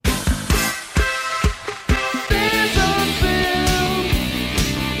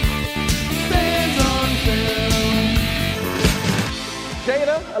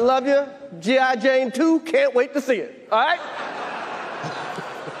love you. G.I. Jane 2, can't wait to see it. All right?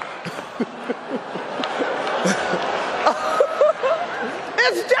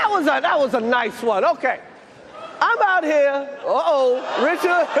 That was a nice one. Okay. I'm out here.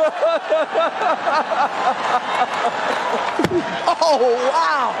 Richard. Oh,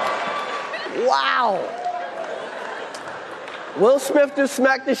 wow. Wow. Will Smith just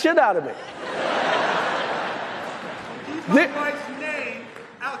smacked the shit out of me. Keep my wife's name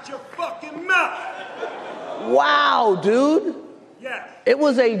out your fucking mouth. Wow, dude. Yes. It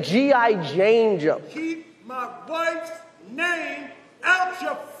was a G.I. Jane joke. Keep my wife's name out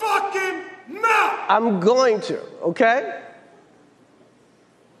your fucking mouth. I'm going to, okay?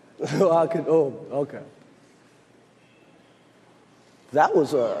 Okay. That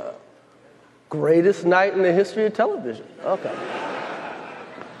was a greatest night in the history of television. Okay.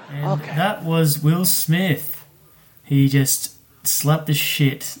 And that was Will Smith. He just slapped the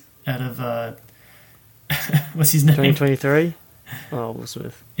shit out of what's his name? 2023. Oh, Will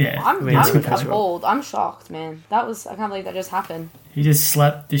Smith. Yeah, I'm appalled. I'm shocked, man. I can't believe that just happened. He just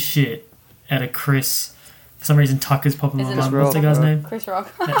slapped the shit out of Chris. For some reason, Tucker's popping in my mind. What's the guy's name? Chris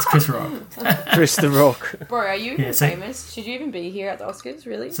Rock. That's Chris Rock. Chris the Rock. Bro, are you even famous? Should you even be here at the Oscars,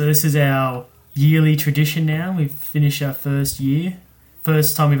 really? So this is our yearly tradition now. We've finished our first year.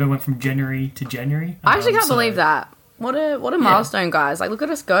 First time we've ever went from January to January. I actually can't believe that. What a milestone, guys. Like, look at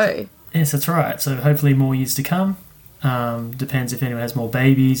us go. Yes, that's right. So hopefully more years to come. Depends if anyone has more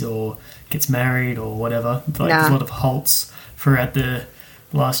babies or gets married or whatever. There's a lot of halts throughout the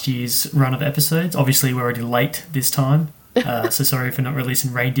last year's run of episodes. Obviously, we're already late this time. So sorry for not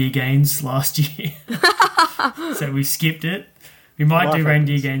releasing Reindeer Games last year. So we skipped it. We might do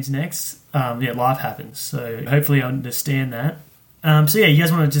Reindeer Games next. Life happens. So hopefully I understand that. You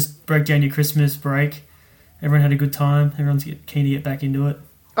guys want to just break down your Christmas break? Everyone had a good time? Everyone's keen to get back into it?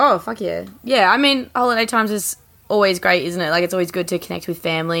 Oh, fuck yeah. Yeah, I mean, holiday times is always great, isn't it? Like, it's always good to connect with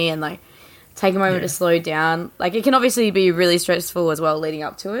family and, like, take a moment to slow down. Like, it can obviously be really stressful as well leading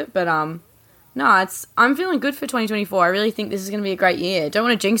up to it, but, I'm feeling good for 2024. I really think this is going to be a great year. Don't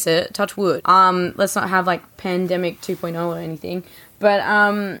want to jinx it. Touch wood. Let's not have, like, pandemic 2.0 or anything. But,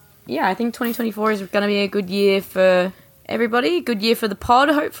 I think 2024 is going to be a good year for everybody. Good year for the pod,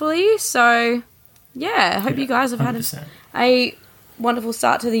 hopefully. So, I hope you guys have 100%. Had a wonderful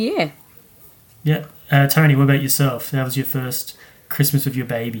start to the year. Yeah. Tony, what about yourself? How was your first Christmas with your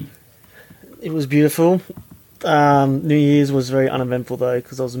baby? It was beautiful. New Year's was very uneventful though,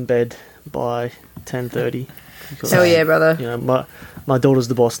 because I was in bed by 10:30. Hell yeah, brother! You know, my daughter's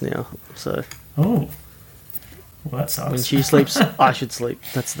the boss now, so. Oh, well that sucks. When she sleeps, I should sleep.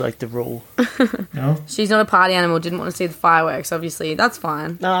 That's like the rule. No, she's not a party animal. Didn't want to see the fireworks. Obviously, that's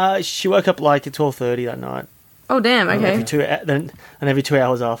fine. Nah, she woke up like at 12:30 that night. Oh damn! Okay. Every 2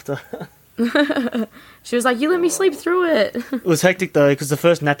 hours after. She was like, "You let me sleep through it." It was hectic though, because the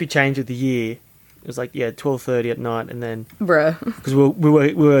first nappy change of the year, it was like 12:30 at night, and then because we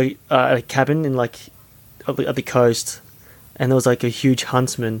were at a cabin in like at the coast, and there was like a huge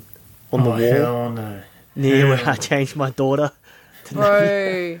huntsman on the wall. Hell no! Near where I changed my daughter.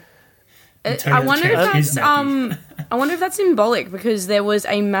 Bro, I wonder if that's symbolic, because there was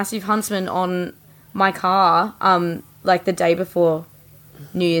a massive huntsman on my car, like the day before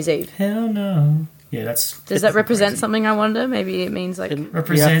New Year's Eve. Hell no. Yeah, Does that represent something, I wonder? Maybe it means like... It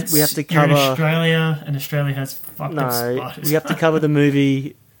represents we have to cover... You're in Australia, and Australia has fucked up spiders. We have to cover the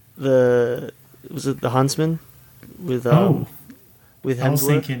movie, was it The Huntsman? With Hemsworth? I was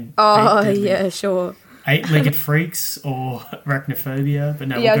thinking... yeah, sure. Eight-legged freaks or arachnophobia, but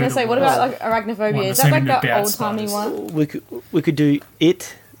no. Yeah, I was going to say, what about like arachnophobia? Is that like the old-timey one? We could do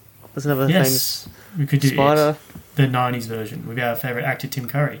It. That's another famous we could do spider. The 90s version with our favourite actor, Tim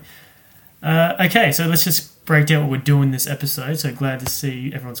Curry. Okay, so let's just break down what we're doing this episode. So glad to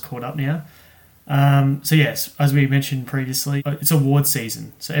see everyone's caught up now. So yes, as we mentioned previously, it's award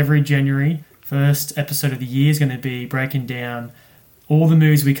season. So every January, first episode of the year is going to be breaking down all the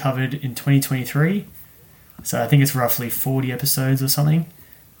movies we covered in 2023. So I think it's roughly 40 episodes or something.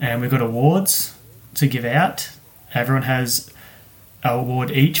 And we've got awards to give out. Everyone has an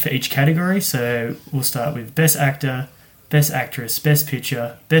award each for each category. So we'll start with Best Actor, Best Actress, Best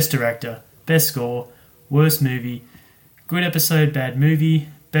Picture, Best Director, Best Score, Worst Movie, Good Episode, Bad Movie,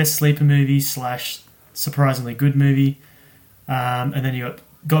 Best Sleeper Movie / Surprisingly Good Movie. And then you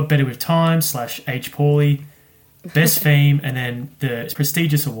got Better with Time / Age Poorly, Best Theme, and then the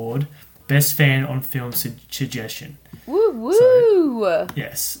prestigious award, Best Fan on Film Suggestion. Woo woo! So,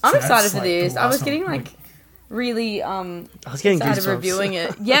 yes. I'm excited for this. I was getting really I was getting excited goosebumps. reviewing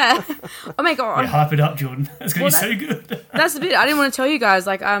it. Yeah. Oh my god. Yeah, hype it up, Jordan. It's going to Well, be so good. That's the bit I didn't want to tell you guys.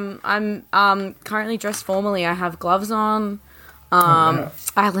 Like I'm currently dressed formally. I have gloves on. Wow.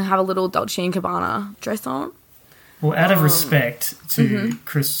 I have a little Dolce and Gabbana dress on. Well, out of respect to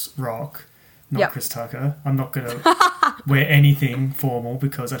Chris Rock, not Yep. Chris Tucker, I'm not going to wear anything formal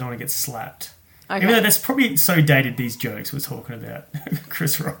because I don't want to get slapped. Okay. Even though that's probably so dated, these jokes we're talking about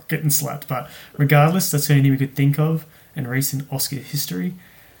Chris Rock getting slapped. But regardless, that's the only thing we could think of in recent Oscar history.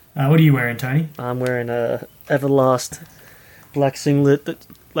 What are you wearing, Tony? I'm wearing a Everlast black singlet that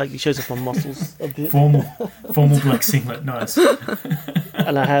like shows off my muscles a bit, Formal black singlet, nice.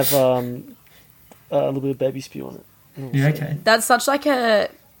 and I have a little bit of baby spew on it. Yeah, okay. That's such like a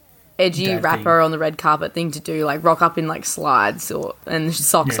edgy Dad rapper thing. on the red carpet thing to do, like rock up in like slides and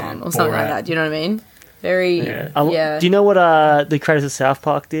socks Yeah, on or something like Borat. that. Do you know what I mean? Very Yeah. yeah. Do you know what the creators of South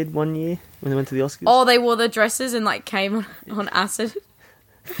Park did one year when they went to the Oscars? Oh, they wore the dresses and like came on acid.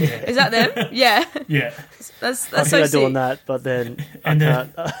 Yeah. Is that them? Yeah, Yeah. that's I so think I'm sick. doing that, but then And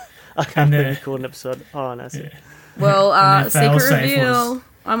I can't the- record an episode on acid. Yeah. Well, And their fail secret safe reveal. was-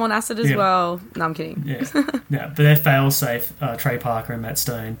 I'm on acid as Yeah. well. No, I'm kidding. Yeah, yeah, but their fail-safe, Trey Parker and Matt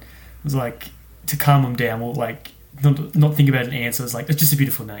Stone, was like, to calm them down, we'll like not think about an answer. It's like, it's just a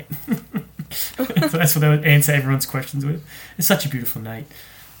beautiful night. So that's what they would answer everyone's questions with. It's such a beautiful night.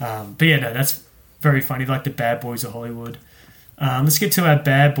 But yeah, no, that's very funny. Like the bad boys of Hollywood. Let's get to our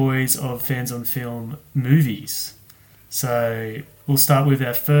bad boys of Fans on Film movies. So we'll start with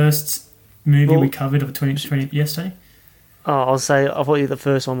our first movie we covered of 2020. Yes, Tony? Oh, I'll say I thought the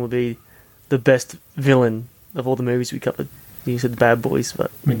first one would be the best villain of all the movies we covered. You said the Bad Boys,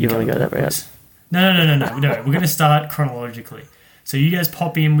 but you don't go that route. No. We're going to start chronologically. So you guys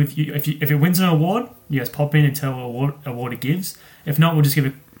pop in with if it wins an award, you guys pop in and tell what award it gives. If not, we'll just give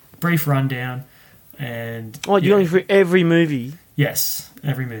a brief rundown. And Oh, you're going for every movie. yes,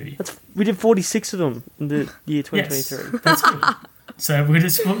 every movie. We did 46 of them in the year 2023. Yes, that's good. So we'll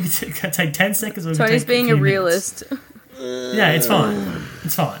take 10 seconds. Or Tony's take being few a minutes. realist. Yeah, it's fine.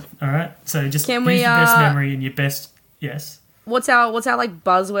 It's fine. All right. So just Can use we, your best memory and your best. Yes. What's our like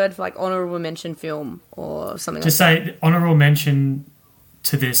buzzword for like honorable mention film or something Just like that? say honorable mention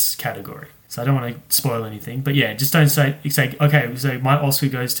to this category. So I don't want to spoil anything, but yeah, just don't say okay. So my Oscar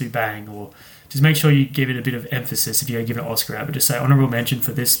goes to Bang, or just make sure you give it a bit of emphasis if you're giving an Oscar out. But just say honorable mention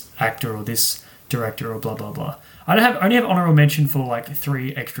for this actor or this director or blah blah blah. I only have honorable mention for like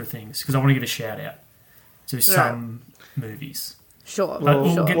 3 extra things because I want to give a shout out to some movies. Sure, But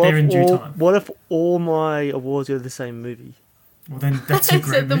we'll sure. get there in due time. What if all my awards go to the same movie? Well, then that's a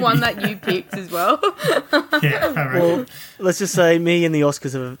great Except the movie. one that you picked as well. Yeah, all right. Well, let's just say me and the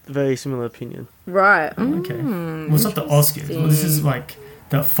Oscars have a very similar opinion. Right. Okay. Well, it's not the Oscars. Well, this is like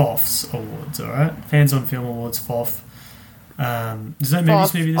the FOFs awards, all right? Fans on Film Awards, FOF. There's no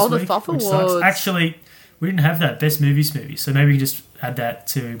movies FOF. movie this Oh, the week. FOF which awards. sucks. Actually, we didn't have that best movies movie, so maybe we can just add that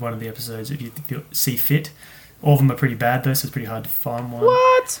to one of the episodes if you see fit. All of them are pretty bad though, so it's pretty hard to find one.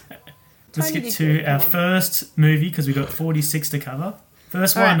 What? Let's Tiny get did to good. our Come on. first movie because we got 46 to cover.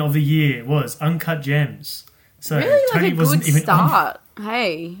 First All one right. of the year was Uncut Gems. So Really, Tony like a wasn't good even on. start.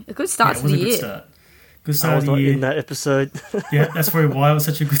 Hey, a good start Yeah, it to was the a good year. start. Good I start was of the not year. in that episode. Yeah, that's probably why it was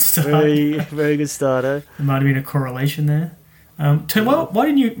such a good start. very, very good starter. There might have been a correlation there. Tony, why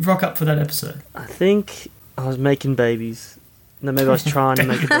didn't you rock up for that episode? I think I was making babies. No, maybe I was trying to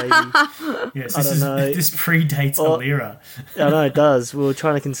make a baby. Yes, I don't know. this predates Oh. Alira. I know it does. We were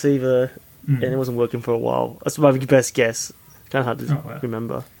trying to conceive her, Mm. and it wasn't working for a while. That's my best guess. Kind of hard to Oh, wow.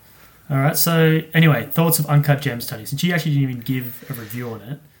 remember. All right. So anyway, thoughts of Uncut Gems, Tony? Since you actually didn't even give a review on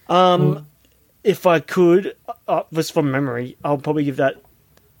it. If I could, just from memory, I'll probably give that.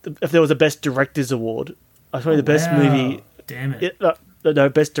 If there was a Best Directors Award, I probably the best Wow. movie. Damn it. No,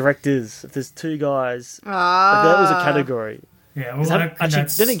 Best Directors. If there's 2 guys, if Ah. that was a category. Yeah. Well, Actually,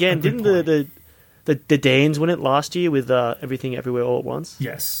 then again, didn't the Danes win it last year with Everything Everywhere All at Once?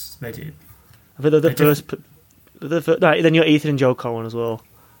 Yes, they did. I think They the first. No, then you got Ethan and Joel Cohen as well.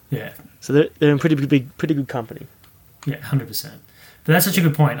 Yeah. So they're in pretty good company. Yeah. 100%. But that's such a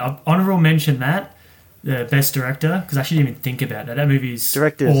good point. Honorable mention that the best director because I actually didn't even think about that. That movie is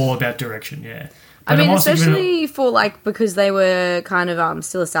Directors. all about direction. Yeah. I But mean, I'm also giving it- especially for like because they were kind of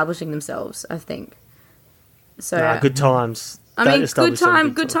still establishing themselves. I think. So Good Times. I That mean, established them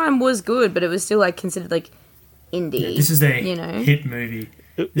big Good Time was good, but it was still like considered like indie. Yeah, this is their you know. hit movie.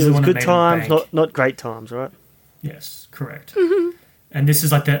 It This is the was one that Good made them Times, bank. not Great Times, right? Yes, correct. And this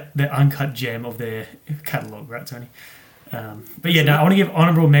is like the uncut gem of their catalogue, right, Tony? But yeah, no, I want to give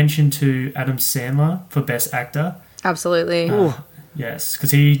honourable mention to Adam Sandler for Best Actor. Absolutely. Yes,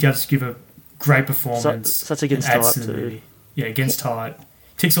 because he does give a great performance. Such against adds type to the too. movie. Yeah, against type.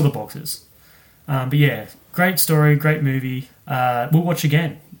 Ticks all the boxes. But yeah, great story, great movie. We'll watch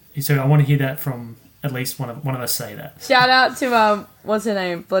again. So I want to hear that from at least one of us say that. Shout out to what's her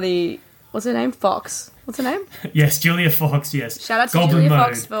name? What's her name? Fox. What's her name? Yes, Julia Fox. Yes. Shout out to Goblin Julia mode.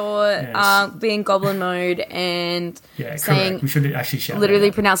 Fox for Yes. being Goblin Mode and Yeah, saying correct. We should actually shout literally that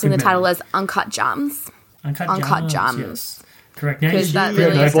out. pronouncing Good the title memory. as Uncut Gems Uncut Gems. Yes. Correct. Now because you- that she a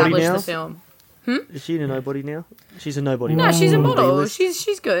really nobody established now? the film. Is she a nobody now? She's a nobody. No, now. she's a Ooh. model. D-list.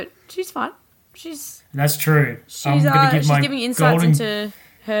 She's good. She's fine. She's That's true. she's giving insights golden... into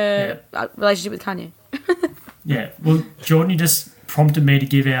her relationship with Kanye. Yeah. Well, Jordan, you just prompted me to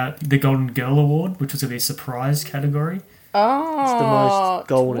give out the Golden Girl Award, which was going to be a surprise category. Oh, It's the most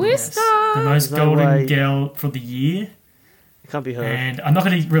golden. twist Yes. The most There's no golden way. girl for the year. It can't be her. And I'm not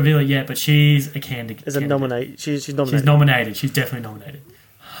going to reveal it yet, but she's a candidate. As a nominate, she's nominated. She's nominated. She's definitely nominated.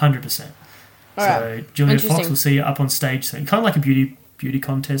 100%. All So right. Julia Fox Interesting. will see you up on stage soon. Kind of like a beauty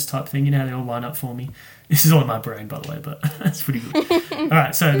contest type thing. You know how they all line up for me. This is all in my brain, by the way, but that's pretty good. All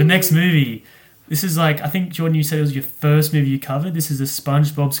right, so the next movie. This is like, I think, Jordan, you said it was your first movie you covered. This is a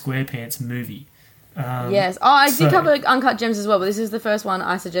SpongeBob SquarePants movie. Yes. Oh, I so- did cover Uncut Gems as well, but this is the first one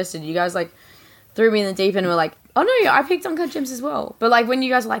I suggested. You guys like threw me in the deep end and were like, "Oh no, I picked Uncut Gems as well." But like when you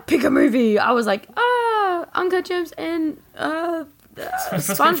guys were like, "Pick a movie," I was like, Uncut Gems and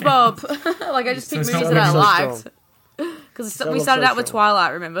SpongeBob. Like I just So picked it's movies not that I so liked strong. because not we started so out with strong.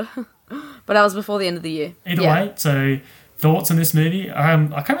 Twilight, remember? But that was before the end of the year. Either Yeah. way, so thoughts on this movie? I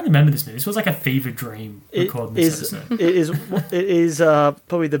can't really remember this movie. This was like a fever dream It recording this is. episode. It is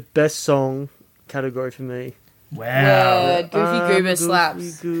probably the best song category for me. Wow. Goofy Goober Goofy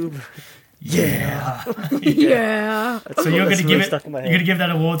slaps. Goober. Yeah. Yeah. So you're That's gonna give really it. stuck in my You're head. gonna give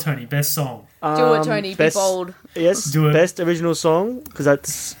that award, Tony. Best song. Do it, Tony. Best, Be bold. Yes, Do it. best original song because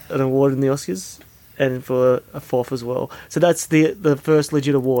that's an award in the Oscars, and for a fourth as well. So that's the first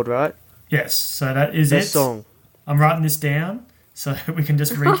legit award, right? Yes. So that is Best it. song. I'm writing this down so we can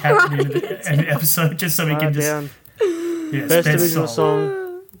just recap at the end of the end of the episode, just so we can Write just. down. Yes, Best original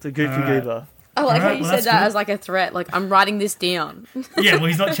song. The Goofy Alright. Goober. I like how Alright, you well, said that's that good. as like a threat. Like I'm writing this down. Yeah, well,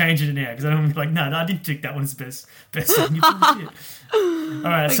 he's not changing it now because I don't want to be like, no, I didn't pick that one as best song. You bullshit. All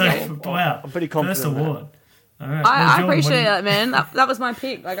right, Okay. so wow, I'm pretty confident first in that. award. All right, I Jordan, what appreciate do you- that, man. That was my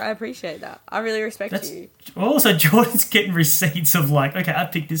pick. Like I appreciate that. I really respect That's you. also Jordan's getting receipts of like, okay, I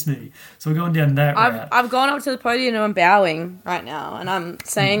picked this movie, so we're going down that route. I've gone up to the podium and I'm bowing right now, and I'm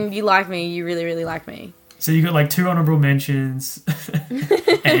saying you like me. You really, really like me. So you got like 2 honorable mentions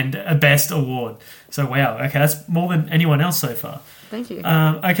and a best award. So wow, okay, that's more than anyone else so far. Thank you.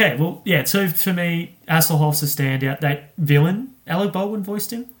 Okay, well, yeah. So for me, Hasselhoff's a standout. That villain, Alec Baldwin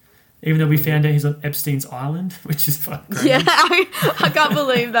voiced him, even though we found out he's on Epstein's Island, which is fucking crazy. Yeah, I can't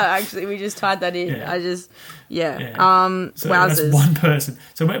believe that. Actually, we just tied that in. Yeah. I just, yeah. Yeah. So Wowzers. that's one person.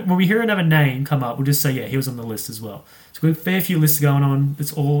 So when we hear another name come up, we'll just say, yeah, he was on the list as well. So we've got a fair few lists going on.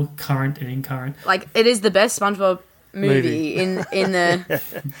 It's all current and incurrent. Like it is the best SpongeBob movie in the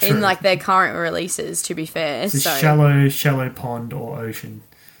in like their current releases. To be fair, It's so Shallow Pond or Ocean.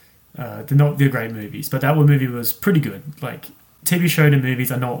 They're not the great movies, but that one movie was pretty good. Like TV show to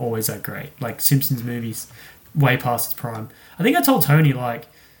movies are not always that great. Like Simpsons movies, way past its prime. I think I told Tony like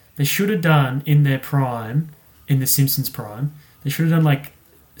they should have done in their prime, in the Simpsons prime, they should have done like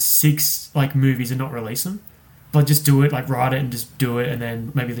 6 like movies and not release them. But just do it, like write it and just do it, and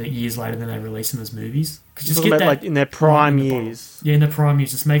then maybe the years later, then they release them as movies. Cause just Talking get about, that like in their prime in the bottle. years. Yeah, in the prime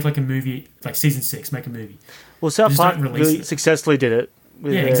years, just make like a movie, like season 6, make a movie. Well, South Just Park don't release really it. successfully did it.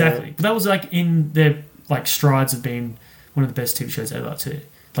 With Yeah, their- exactly. But that was like in their like strides of being one of the best TV shows ever too.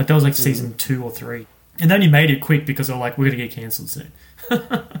 Like that was like season 2 or 3, and they only made it quick because they're like, we're gonna get cancelled soon.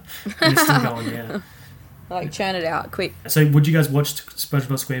 And it's still going now. like churn it out quick. So, would you guys watch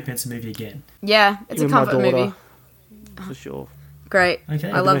SpongeBob SquarePants the movie again? Yeah, it's a With my comfort movie. daughter, for sure. Great.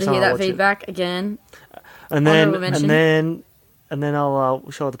 Okay. I love next to time hear I'll that watch it. feedback again. And then Honourable mention. and then I'll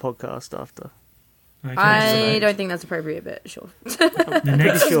show the podcast after. Okay, I so don't think that's appropriate, but sure. the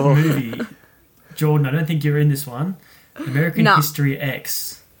next Sure. movie, Jordan. I don't think you're in this one. American No. History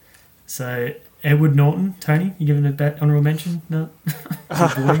X. So Edward Norton, Tony, you giving a honorable mention? No.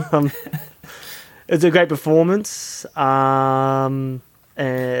 It's a great performance. And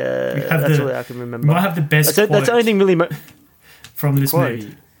have that's the- all I can We remember. might have the best That's quote the only thing really. from this quote.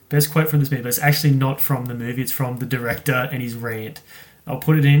 movie. Best quote from this movie, but it's actually not from the movie. It's from the director and his rant. I'll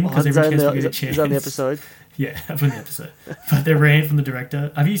put it in because Is every that, chance in we the, get a is chance. that in the episode? Yeah, from the episode. But the rant from the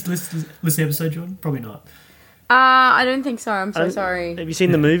director. Have you listened to the episode, Jordan? Probably not. I don't think so. I'm so don't- sorry. Have you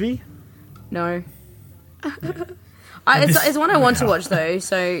seen the movie? No. It's one I want to watch though.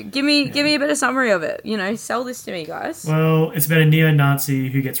 So give me a better summary of it. Sell this to me, guys. Well, it's about a neo-Nazi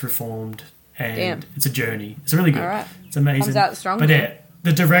who gets reformed, and it's a journey. It's really good. All right. It's amazing. Comes out strong. But yeah,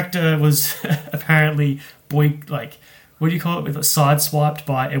 the director was apparently what do you call it? Sideswiped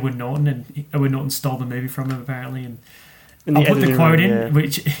by Edward Norton, and Edward Norton stole the movie from him apparently. And I'll put the quote in,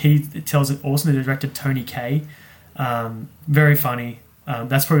 which he tells it awesome. The director Tony Kaye, very funny.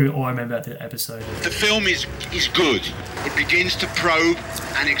 That's probably all I remember about the episode. The film is good. It begins to probe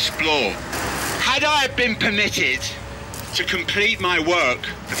and explore. Had I been permitted to complete my work,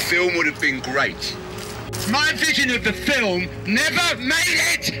 the film would have been great. My vision of the film never made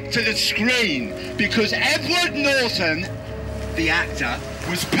it to the screen because Edward Norton, the actor,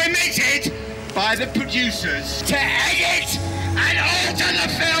 was permitted by the producers to edit and alter the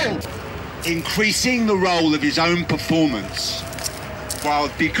film, increasing the role of his own performance while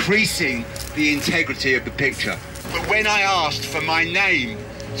decreasing the integrity of the picture. But when I asked for my name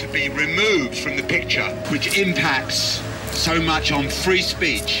to be removed from the picture, which impacts so much on free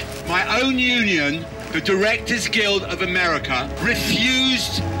speech, my own union, the Directors Guild of America,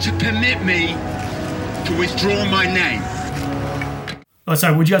 refused to permit me to withdraw my name. Oh,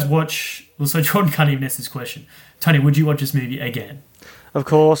 sorry, would you guys watch... Well, so Jordan can't even answer this question. Tony, would you watch this movie again? Of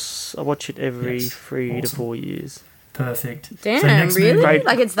course. I watch it every 3 to 4 years. Perfect. Damn, so next really?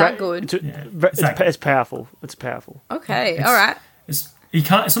 movie, It's that good? It's powerful. It's powerful. Okay, all right. It's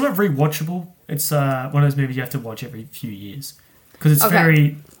not rewatchable. It's one of those movies you have to watch every few years. Because it's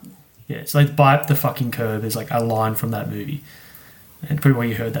very... Yeah, it's like Bite the Fucking Curb is like a line from that movie. And pretty well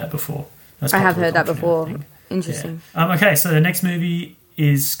you heard that before. I have heard that before. Interesting. Yeah. Okay, so the next movie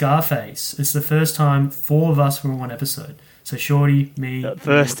is Scarface. It's the first time 4 of us were on one episode. So Shorty, me...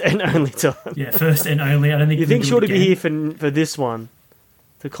 First and only time. Yeah, first and only. I don't think you think Shorty be here for this one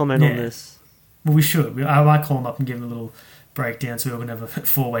to comment on this? Well, we should. I might call him up and give him a little breakdown so we can have a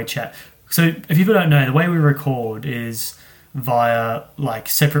 4-way chat. So if people don't know, the way we record is via like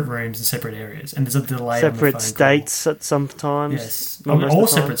separate rooms and separate areas, and there's a delay on the phone separate states call. At sometimes. Yes, all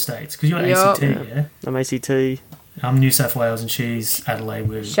separate states because you're ACT, yeah. I'm ACT. I'm New South Wales and she's Adelaide.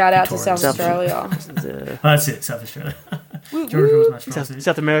 With shout out Victoria. to South Australia. That's it, South Australia.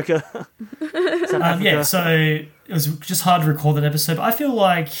 South America. Yeah, so it was just hard to record that episode, but I feel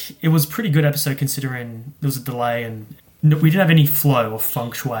like it was a pretty good episode considering there was a delay and we didn't have any flow or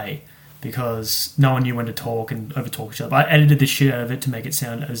feng shui because no one knew when to talk and over-talk each other. But I edited the shit out of it to make it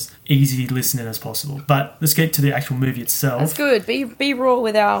sound as easy listening as possible. But let's get to the actual movie itself. That's good. Be raw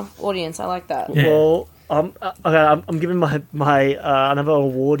with our audience. I like that. Yeah. Well, I'm giving my another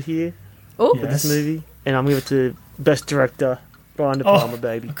award here for this movie, and I'm giving it to Best Director, Brian De Palma,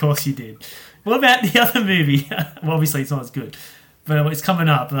 baby. Of course you did. What about the other movie? Well, obviously it's not as good, but it's coming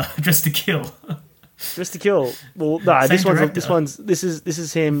up, Dressed to Kill. Dressed to Kill. Well, no, this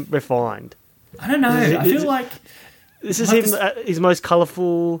is him refined. I don't know. I feel like this is him. His most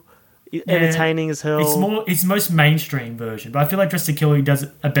colourful, entertaining as hell. It's most mainstream version, but I feel like Dressed to Kill he does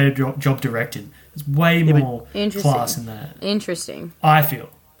a better job directing. It's way more class in that. Interesting. I feel.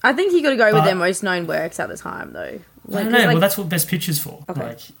 I think you got to go with their most known works at the time, though. I don't know. Well, that's what Best Picture's for. Okay.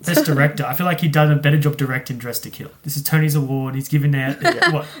 Like Best Director. I feel like he'd done a better job directing Dressed to Kill. This is Tony's award. He's given out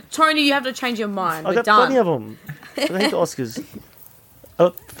what? Tony, you have to change your mind. I got plenty of them. I think Oscars.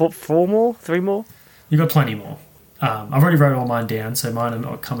 4 more, 3 more. You got plenty more. I've already wrote all mine down, so mine are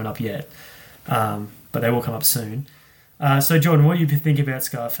not coming up yet, but they will come up soon. So, Jordan, what do you think about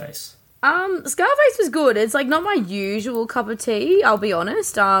Scarface? Scarface was good. It's like not my usual cup of tea, I'll be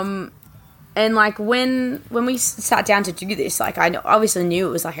honest. And like when we sat down to do this, like I obviously knew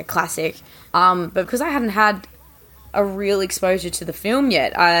it was like a classic, but because I hadn't had a real exposure to the film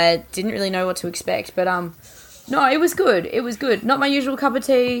yet, I didn't really know what to expect. But no, it was good. It was good. Not my usual cup of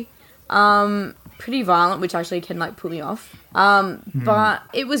tea. Pretty violent, which actually can like put me off. But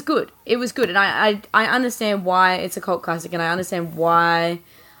it was good. It was good, and I understand why it's a cult classic, and I understand why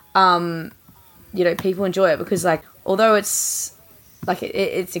people enjoy it because like although it's like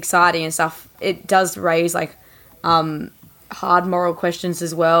it's exciting and stuff, it does raise like hard moral questions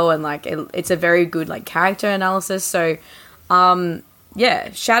as well, and like it's a very good like character analysis. So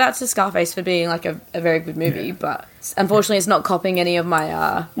shout out to Scarface for being like a very good movie, but unfortunately it's not copying any of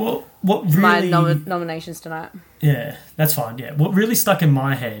my my nominations tonight. Yeah, that's fine. Yeah, what really stuck in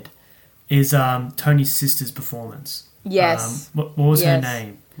my head is Tony's sister's performance. Yes. What was her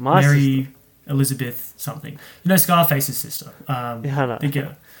name? My Mary. Elizabeth something. You know Scarface's sister. I know. The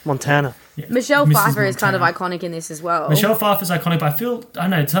girl. Montana. Yeah. Michelle Mrs. Pfeiffer is kind of Montana. iconic in this as well. Michelle Pfeiffer's iconic, but I feel, I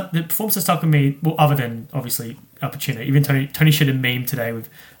don't know, the performance has stuck with me, well, other than, obviously, Al Pacino. Even Tony should have memed today with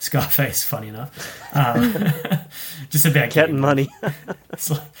Scarface, funny enough. Just about Counting money. It's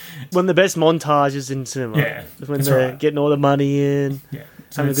like, One of the best montages in cinema. Yeah, When that's they're right. getting all the money in, yeah.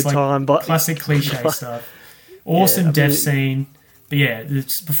 So having a it's good like time. But classic cliche stuff. Awesome I mean, death scene. But yeah,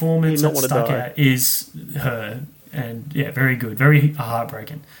 the performance You don't that wanna stuck die. out is her. And yeah, very good. Very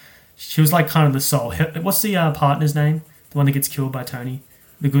heartbreaking. She was like kind of the soul. What's the partner's name? The one that gets killed by Tony?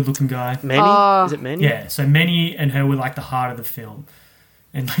 The good looking guy? Manny? Is it Manny? Yeah, so Manny and her were like the heart of the film.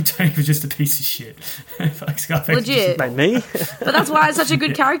 And like Tony was just a piece of shit. Like Scarface was Legit. just a- Mate, me? But that's why it's such a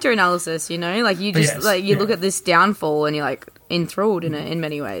good character analysis, you know? Like, you just, Yes, like, you yeah. look at this downfall and you're, like, enthralled in it in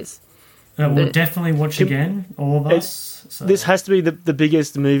many ways. We'll But- definitely watch again, all of us. So, This has to be the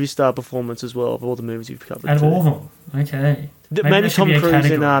biggest movie star performance as well of all the movies you've covered. out of too. all of them. Okay. Maybe there should Tom be a Cruise in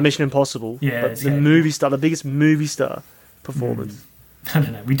category. Mission Impossible. Yeah, but it's- the yeah. movie star, the biggest movie star performance. I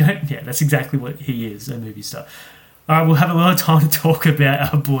don't know. We don't. Yeah, that's exactly what he is, a movie star. All right, we'll have a lot of time to talk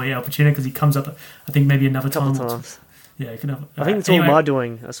about our boy Al Pacino because he comes up, I think, maybe another A couple time. times. Yeah, you can have, I think it's all anyway, my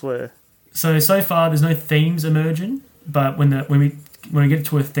doing, I swear. So far, there's no themes emerging, but when we get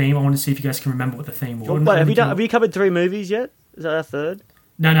to a theme, I want to see if you guys can remember what the theme was. Wait, have you covered 3 movies yet? Is that our third?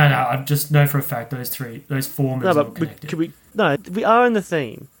 No. I just know for a fact those 4 movies No, are but connected. we are in the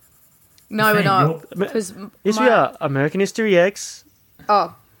theme. No, we're thing, not. you're- 'Cause Yes, my- we are. American History X,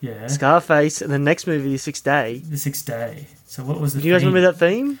 Oh, Yeah, Scarface, and the next movie is Sixth Day. the Sixth Day. So what was the? Do you guys theme? remember that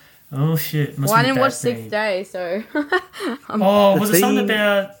theme? Oh shit! Must well, I be a didn't bad watch theme. Sixth Day, so... Oh, was The it something theme-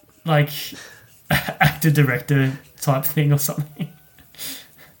 about like actor director type thing or something?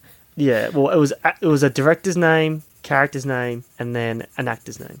 Yeah, well, it was a director's name, character's name, and then an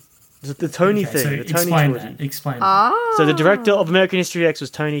actor's name. It was the Tony Okay, thing, so the Tony explain trilogy. that. Explain that. Ah. So the director of American History X was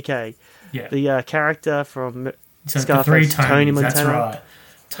Tony Kaye. Yeah. The character from So Scarface, the 3 Tony Tonys, that's Montana. right. and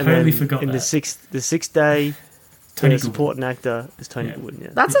Totally then forgot in that. the sixth day, Tony the supporting actor is Tony Yeah. Goodwin. Yeah,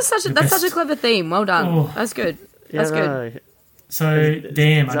 That's such a best- clever theme. Well done. Oh. That's good. yeah, That's good. no. So Is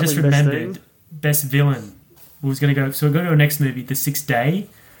damn, that I just like the best remembered best villain. We was gonna go. So we're going to our next movie, The Sixth Day.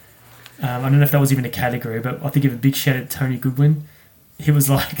 I don't know if that was even a category, but I think give a big shout out to Tony Goodwin. He was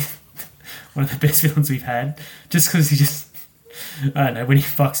like one of the best villains we've had, just because he just. I don't know, when he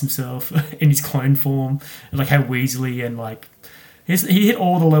fucks himself in his clone form, and like how Weasley and like he hit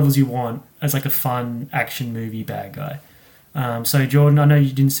all the levels you want as like a fun action movie bad guy. So Jordan, I know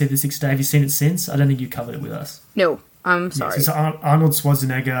you didn't see The Sixth Day. Have you seen it since? I don't think you covered it with us. No, I'm Yeah, sorry. so it's Arnold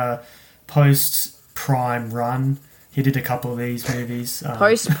Schwarzenegger post Prime run. He did a couple of these movies.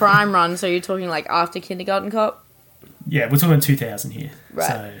 Post Prime run, so you're talking like after Kindergarten Cop? Yeah, we're talking 2000 here.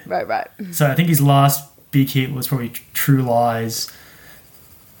 Right, right. So I think his last big hit was probably True Lies,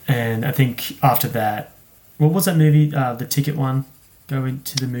 and I think after that, what was that movie? The Ticket one. Go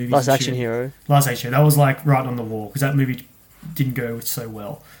into the movies. Last and Action shit. Hero. Last Action Hero. That was like right on the wall because that movie didn't go so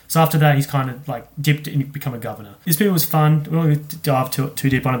well. So after that, he's kind of like dipped and become a governor. This movie was fun. We won't dive too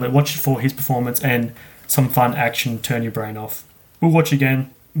deep on it, but watch it for his performance and some fun action. Turn your brain off. We'll watch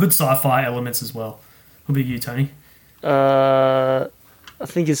again. Good sci-fi elements as well. What about you, Tony? I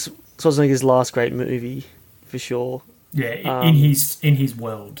think it's Schwarzenegger's last great movie for sure. Yeah, in his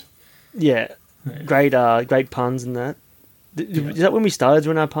world. Yeah, Yeah. great puns in that. Is that when we started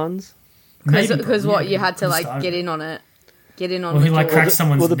doing our puns? Maybe, Because bro, what, yeah, you had to we like started. get in on it. Get in on Well, he the like joke. cracks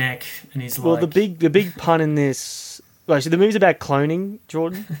someone's well, the- neck, and he's Well, like, the big pun in this. Right, so the movie's about cloning,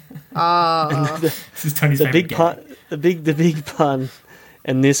 Jordan. Oh, this is Tony's The favorite big game. pun, the big pun,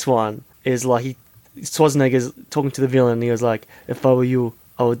 in this one is like Schwarzenegger's talking to the villain. And he was like, "If I were you,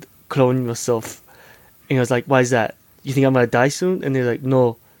 I would clone yourself." And he was like, "Why is that? You think I'm gonna die soon?" And they're like,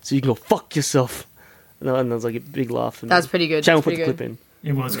 "No, so you can go fuck yourself." And there was like a big laugh. And that's pretty good. Channel That's put the pretty clip in.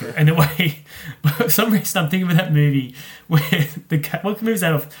 It was good. And the way, for some reason, I'm thinking of that movie where what movie's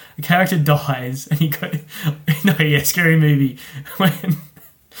that of? The character dies and he goes, Scary Movie. When,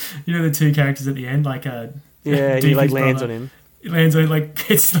 you know, the two characters at the end, like, Yeah, and he like Doofy's lands brother. on him. He lands on, like,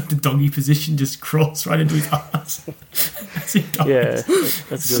 gets like the doggy position, just crawls right into his ass as he dies. Yeah, that's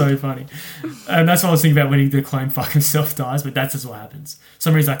good. So funny. And that's what I was thinking about when the clone fuck himself dies, but that's just what happens. For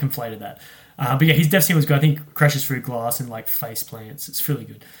some reason I conflated that. But yeah, his death scene was good. I think crashes through glass and like face plants. It's really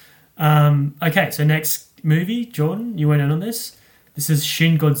good. Okay, so next movie, Jordan, you went in on this. This is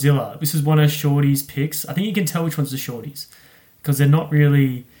Shin Godzilla. This is one of Shorty's picks. I think you can tell which one's the Shorty's because they're not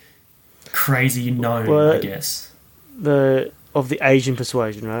really crazy known, Well, I guess. Of the Asian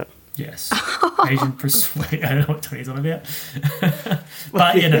persuasion, right? Yes. Asian persuasion. I don't know what Tony's on about.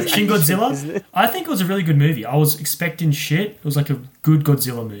 But, Shin Godzilla, I think it was a really good movie. I was expecting shit. It was like a good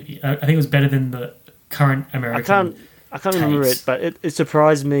Godzilla movie. I think it was better than the current American I can't remember it, but it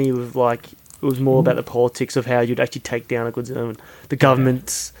surprised me with, like, it was more about the politics of how you'd actually take down a Godzilla and the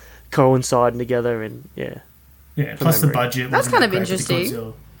governments coinciding together and, Yeah, plus the budget. That's kind of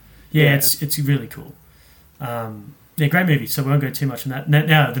interesting. Yeah, it's really cool. Great movie, so we won't go too much on that.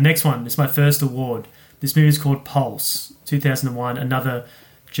 Now, the next one is my first award. This movie is called Pulse, 2001, another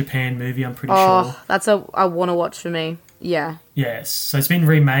Japan movie, I'm pretty sure. That's I want to watch for me. Yeah. Yes, so it's been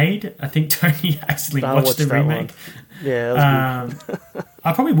remade. I think Tony actually watched the remake. Yeah, that was good.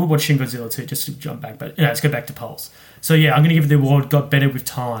 I probably would watch Shin Godzilla too, just to jump back, but let's go back to Pulse. So I'm going to give it the award Got Better With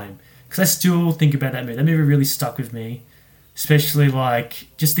Time, because I still think about that movie. That movie really stuck with me, especially like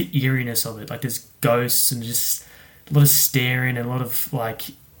just the eeriness of it. Like there's ghosts and just a lot of staring and a lot of like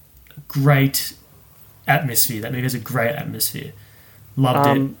great atmosphere. That movie has a great atmosphere.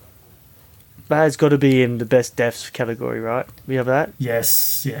 Loved it. That's got to be in the best deaths category, right? We have that?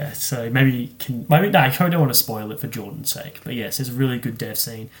 Yes, yeah. So maybe I don't want to spoil it for Jordan's sake. But yes, there's a really good death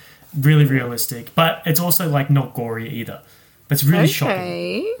scene. Really realistic. But it's also like not gory either. But it's really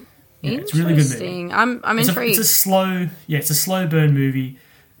shocking. Yeah, it's a really good movie. I'm intrigued. It's a slow burn movie,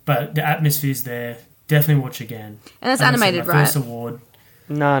 but the atmosphere's there. Definitely watch again. And it's animated, right? First award.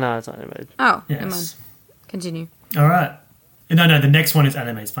 No, it's not animated. Oh, yes. Never mind. Continue. All right. No, the next one is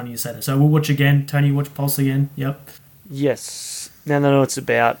anime. It's funny you say that. So we'll watch again. Tony, watch Pulse again. Yep. Yes. Now I know what it's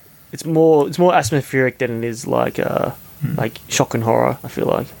about. It's more atmospheric than it is like shock and horror, I feel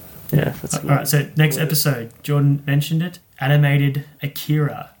like. Yeah. All right, so next episode, Jordan mentioned it. Animated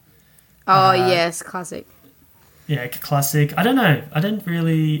Akira. Oh, yes. Classic. Yeah, classic. I don't know.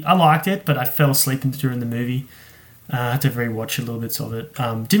 I liked it, but I fell asleep during the movie. I had to rewatch a little bits of it.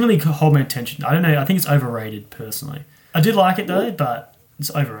 Didn't really hold my attention. I don't know. I think it's overrated, personally. I did like it, though, but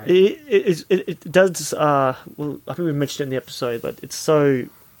it's overrated. It does... well, I think we mentioned it in the episode, but it's so...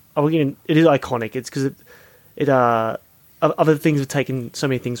 it is iconic. It's because other things have taken so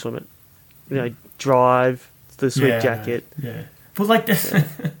many things from it. You know, Drive, the sweet jacket. Yeah. Well, like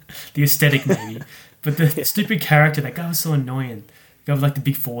the aesthetic, maybe. But the stupid character, that guy was so annoying. The guy with like the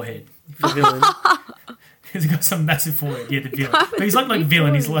big forehead. The villain. He's got some massive forehead. Yeah, the villain. But he's like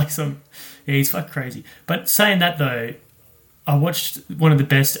villain. He's like some... Yeah, he's fucking crazy. But saying that, though, I watched one of the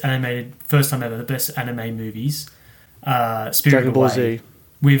best animated... First time ever, the best anime movies. Spirited Away.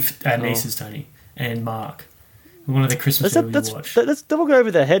 With our nieces, Tony, and Mark. One of the Christmas movies we watched. That will go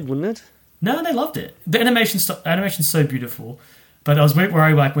over their head, wouldn't it? No, they loved it. The animation's so beautiful. But I was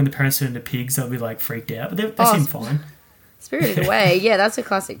worried, like, when the parents turned into pigs, they'll be, like, freaked out. But they seem fine. Spirited Away. Yeah, that's a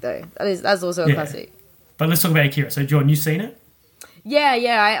classic, though. That's also a classic. But let's talk about Akira. So, Jordan, you seen it?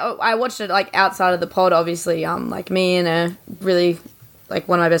 Yeah. I watched it, like, outside of the pod, obviously. Like, me and one of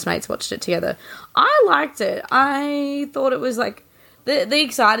my best mates watched it together. I liked it. I thought it was, like...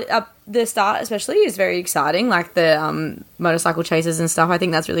 The start, especially, is very exciting. Like, the motorcycle chases and stuff. I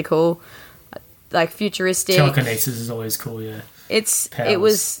think that's really cool. Like, futuristic. Telekinesis is always cool, yeah. It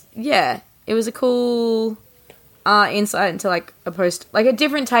was a cool insight into like a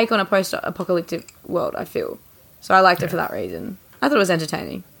different take on a post-apocalyptic world, I feel. So I liked it for that reason. I thought it was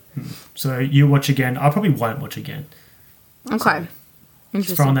entertaining. So you watch again. I probably won't watch again. Okay. So, interesting.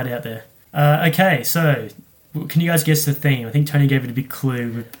 Just throwing that out there. Okay, so can you guys guess the theme? I think Tony gave it a big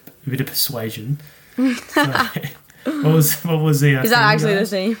clue with a bit of persuasion. So, what was the Is that actually the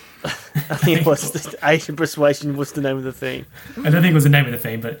theme? I think it was Asian Persuasion was the name of the theme. I don't think it was the name of the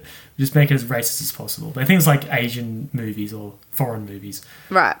theme, but just make it as racist as possible. But I think it's like Asian movies or foreign movies.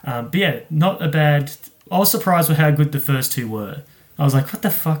 Right. But yeah, not a bad... I was surprised with how good the first two were. I was like, what the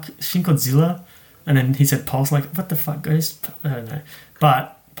fuck? Shin Godzilla? And then he said Pulse. Like, what the fuck, guys? I don't know.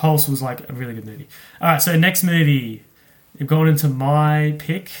 But Pulse was like a really good movie. All right, so next movie. We've gone into my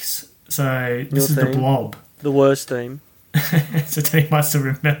picks. So this is The Blob. The worst theme. So Tony might still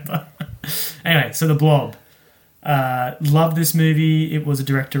remember. Anyway, so The Blob. Love this movie. It was a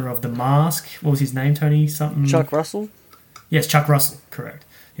director of The Mask. What was his name, Tony? Something. Chuck Russell? Yes, Chuck Russell, correct.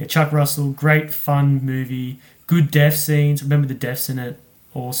 Yeah, Chuck Russell. Great, fun movie. Good death scenes. Remember the deaths in it.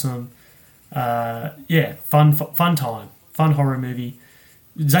 Awesome. Yeah, fun time. Fun horror movie.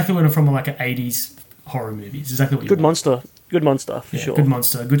 Exactly what I'm from, like an 80s horror movie. It's exactly what you want. Good monster, for sure. Good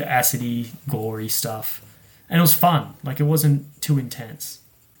monster. Good acidy, gory stuff. And it was fun. Like, it wasn't too intense.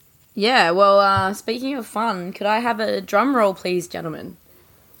 Yeah, well, speaking of fun, could I have a drum roll, please, gentlemen?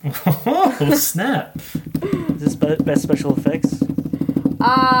 Oh, snap. Is this best special effects?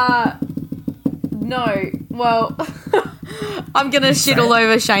 No. Well, I'm going to shit all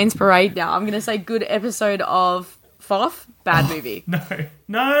over Shane's parade now. I'm going to say good episode of Foff, bad movie.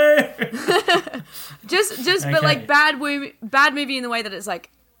 No. Just Okay. but like bad movie in the way that it's like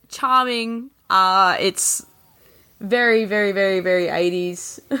charming. It's very, very, very, very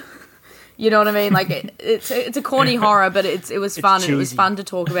 80s. You know what I mean? Like it's a corny horror, but it was fun and it was cheesy. fun to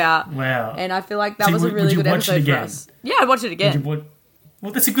talk about. Wow. And I feel like that So was a would really you good watch it episode for again? us. Yeah, I'd watch it again.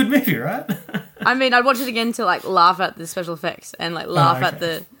 Well, that's a good movie, right? I mean, I'd watch it again to like laugh at the special effects and like laugh at okay.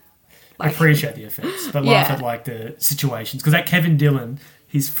 the. I appreciate the effects, but laugh at like the situations because that Kevin Dillon,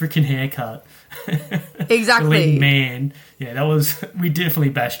 his freaking haircut, the Exactly. leading man. Yeah, that was we definitely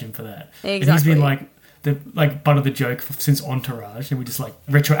bashed him for that. And he's Exactly. been like the butt of the joke since Entourage, and we just like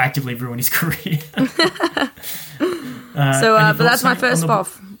retroactively ruined his career. But that's my first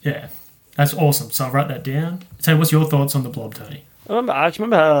Foff. Yeah, that's awesome. So I'll write that down. So, what's your thoughts on the Blob, Tony? I actually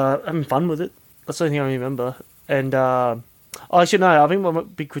remember having fun with it. That's the only thing I remember. And I should know. I think my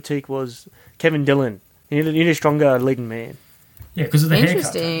big critique was Kevin Dillon. You need a stronger leading man. Yeah, because of the haircut.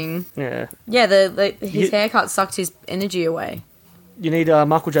 Interesting. Yeah, Yeah, his haircut sucked his energy away. you need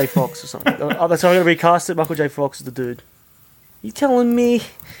Michael J. Fox or something. That's how I'm going to recast it. Michael J. Fox is the dude. You telling me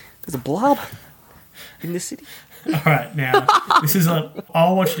there's a blob in this city? All right, now this is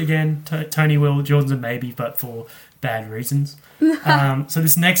I'll watch it again. Tony will. Jordan's a maybe, but for bad reasons. So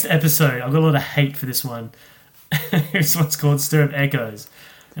this next episode, I've got a lot of hate for this one. This one's called Stir of Echoes,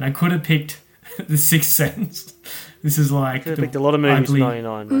 and I could have picked The Sixth Sense. This is like I picked a lot of movies ugly, in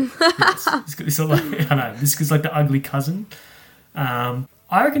 99. Mate. yes, this is like, I know this is like the ugly cousin. I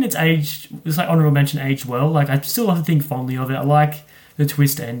reckon it's aged. It's like honorable mention aged well. Like I still have to think fondly of it. I like the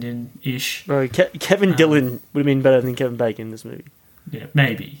twist ending ish. Bro, Kevin Dillon would have been better than Kevin Bacon in this movie. Yeah,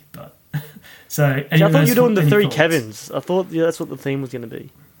 maybe, but so. See, I thought you were doing the any three thoughts? Kevins. I thought that's what the theme was going to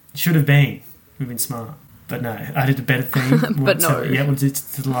be. Should have been. We've been smart. But no, I did a better theme. But no. Yeah, once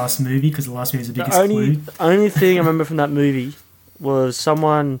it's to the last movie, because the last movie is the biggest The only thing I remember from that movie was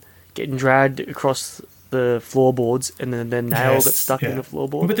someone getting dragged across the floorboards and then their nail got stuck in the What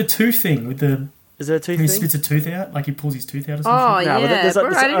floorboard. about the tooth thing with the... Is there a tooth He thing? spits a tooth out, like he pulls his tooth out or Oh, something. yeah. No, but that's bro, I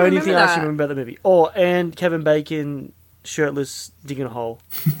the didn't only remember thing I actually that. remember about the movie. Oh, and Kevin Bacon shirtless digging a hole.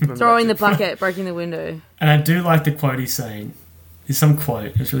 Remember Throwing the that too. bucket, breaking the window. And I do like the quote he's saying. There's some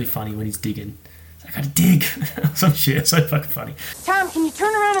quote. It's really funny when he's digging. It's like, I gotta dig. Some shit. It's so fucking funny. Tom, can you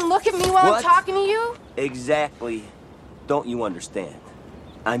turn around and look at me while I'm What? talking to you? Exactly. Don't you understand?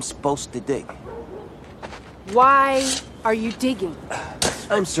 I'm supposed to dig. Why are you digging?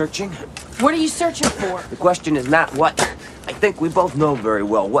 I'm searching. What are you searching for? The question is not what. I think we both know very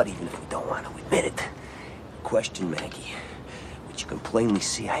well what, even if we don't want to admit it. The question, Maggie, which you can plainly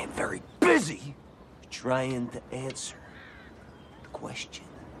see I am very busy trying to answer. The question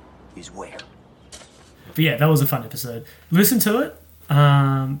is where. But yeah, that was a fun episode. Listen to it.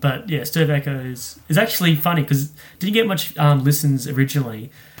 But yeah, Stir of Echoes is actually funny because it didn't get much listens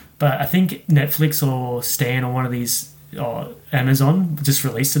originally. But I think Netflix or Stan or one of these, or Amazon just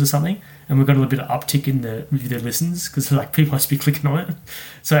released it or something, and we've got a little bit of uptick in the listens because like people must be clicking on it.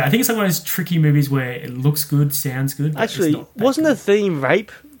 So I think it's like one of those tricky movies where it looks good, sounds good. But Actually, it's not that wasn't good. the theme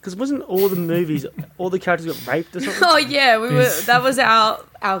rape? Because wasn't all the movies, all the characters got raped or something? Oh yeah, we were. This- That was our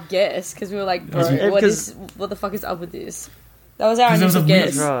guess because we were like, bro, Yeah, what the fuck is up with this? That was our 'Cause there was initial a weird-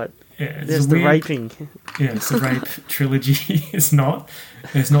 guess. Right. Yeah, it's There's a the weird- raping. Yeah, it's the rape trilogy. It's not.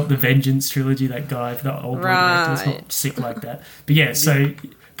 It's not the Vengeance trilogy. That guy, that old boy director, it's Right. not sick like that. But yeah, so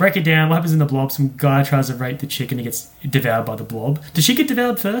break it down. What happens in the Blob? Some guy tries to rape the chick and he gets devoured by the Blob. Did she get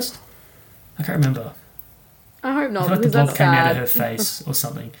devoured first? I can't remember. I hope I not feel like the because Blob that's came out sad. of her face or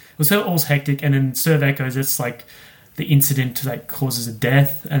something. It was so all hectic, and then Stir of Echoes. It's like the incident that causes a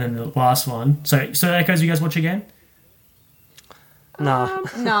death, and then the last one. So Stir of Echoes, you guys watch again? Nah.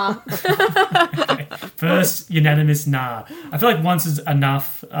 Nah, First, unanimous, nah. I feel like once is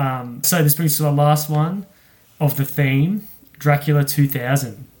enough. So this brings us to our last one of the theme, Dracula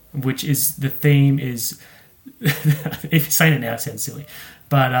 2000, which is the theme is, if saying it now it sounds silly,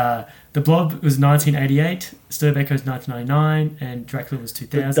 but the Blob was 1988, Stir of Echoes 1999, and Dracula was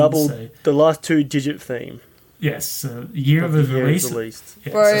 2000. So, The last two-digit theme. yes, so year of the the year release. it's released.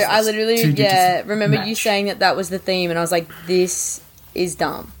 Yeah, bro, so I it's literally two digits remember you match. saying that was the theme, and I was like, this is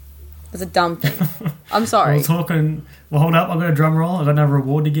dumb. That's a dumb thing. I'm sorry. We're talking. Well, hold up. I've got a drum roll. I've got another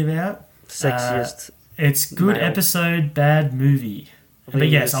award to give out. Sexiest. It's good Male. episode, bad movie. think But he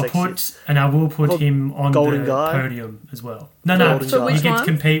yes, was I will put Called him on Golden the Guy? podium as well. No, Golden For Guy. which you get one? to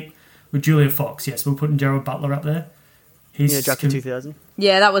compete with Julia Fox. Yes, we're putting Gerald Butler up there. He's Yeah, Dracula 2000.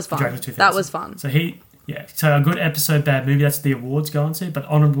 Yeah, that was fun. Dracula 2000. That was fun. So so a good episode, bad movie. That's the awards going to. But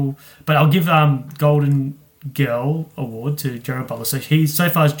honourable. But I'll give Golden Girl award to Gerald Butler. So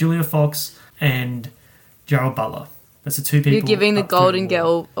far it's Julia Fox and Gerald Butler. That's the two people. You're giving the up for an Golden award.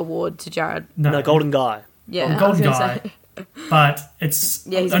 Girl award to Jared. No, Golden Guy. Yeah, Golden I was Guy. gonna say. But it's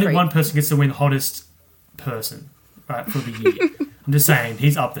he's a only freak. one person gets to win hottest person, right, for the year. I'm just saying,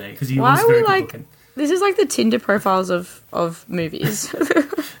 he's up there because he Why was are we very good like? looking. This is like the Tinder profiles of movies.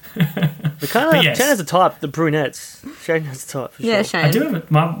 The kind But of yes. Shane has a type. The brunettes. Shane has a type. For Yeah, sure. Shane. I do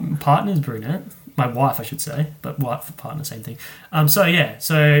have my partner's brunette. My wife, I should say, but wife, partner, same thing.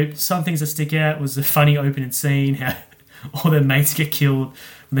 So some things that stick out was the funny opening scene, how all their mates get killed when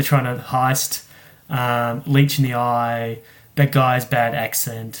they're trying to heist, leech in the eye, that guy's bad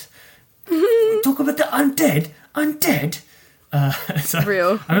accent. Talk about the undead. So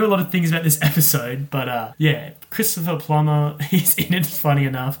Real. I know a lot of things about this episode, but Christopher Plummer, he's in it, funny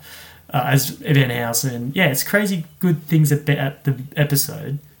enough, as Van Helsing. Yeah, it's crazy good things about the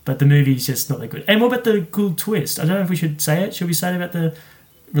episode, but the movie's just not that good. And what about the cool twist? I don't know if we should say it. Should we say it about the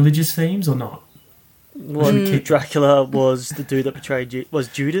religious themes or not? Well, Dracula was the dude that portrayed was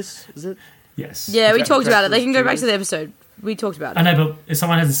Judas, is it? Yes. Yeah, we talked about it. They can go back Dracula's to the episode. We talked about I it. know, but if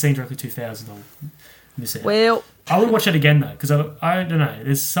someone hasn't seen Dracula 2000, I'll miss it. Well, I would watch it again, though, because I don't know.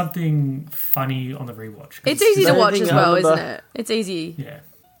 There's something funny on the rewatch. 'Cause it's easy to only watch thing as I well, remember- isn't it? It's easy. Yeah.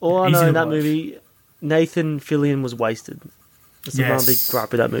 All I Easy know to in that watch. movie, Nathan Fillion was wasted. That's the one big Yes.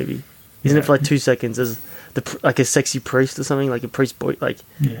 gripe with that movie. He's in it for like 2 seconds as like a sexy priest or something, like a priest boy. Like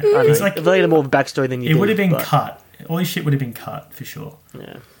Yeah. I don't It's know. like, If they had more of a backstory than you it did, would have been but, cut. All this shit would have been cut, for sure.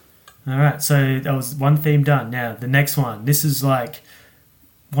 Yeah. All right, so that was one theme done. Now, the next one. This is like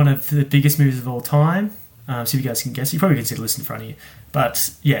one of the biggest movies of all time. See if you guys can guess. You probably can see the list in front of you.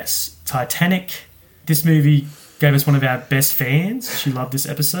 But yes, Titanic. This movie gave us one of our best fans. She loved this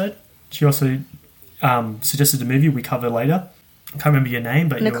episode. She also suggested a movie we cover later. I can't remember your name,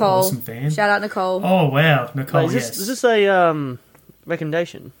 but you're an Nicole. awesome fan. Shout out Nicole. Oh, wow. Nicole, Wait, yes. is this a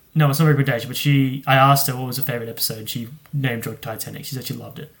recommendation? No, it's not a recommendation, but I asked her what was her favourite episode. She named dropped Titanic. She said she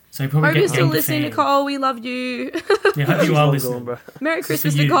loved it. So you probably Hope get you're still named a listening, fan. Nicole. We love you. Yeah, hope you are Long listening. gone, bro. Merry For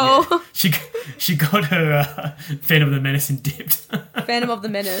Christmas, you, Nicole. yeah. She got her Phantom of the Menace and dipped. Phantom of the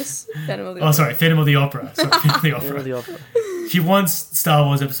Menace. Phantom of the Oh, sorry, Phantom of the Opera. Sorry, Phantom of the Yeah, Opera. the offer. She wants Star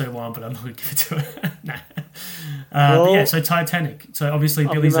Wars Episode 1, but I'm not going to give it to her. Nah. Well, but yeah, so Titanic. So obviously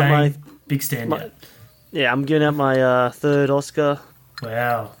I'll Billy give out Zane, big standout. Yeah, I'm giving out my third Oscar.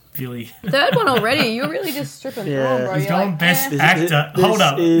 Wow, Billy. Third one already. You're really just stripping Yeah. through 'em, bro. He's You're going like, best eh. actor. this Hold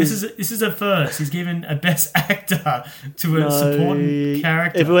up, is- this is a first. He's given a best actor to a supporting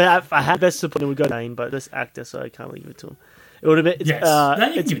character. If I had best supporting, it would go Dane, but best actor, so I can't really give it to him. It would have been. It's, Yes. No, you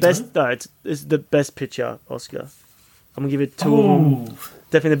can it's give it to best. him. No, it's the best picture Oscar. I'm gonna give it two of them. Oh,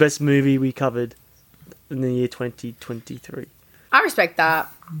 Definitely the best movie we covered in the year 2023. I respect that.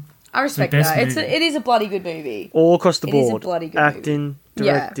 I respect best that. movie. It is a bloody good movie. All across the It is a board. bloody good Acting, Yeah.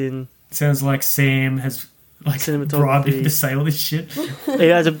 directing. sounds like Sam has Cinematography. bribed him to say all this shit. He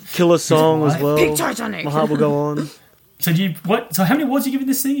has a killer song as wife. well. Big Titanic. My heart will go on. So So how many awards are you giving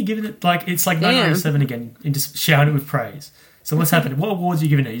this thing? You're giving it it's like 907 again, and just shouting it with praise. So what's happening? What awards are you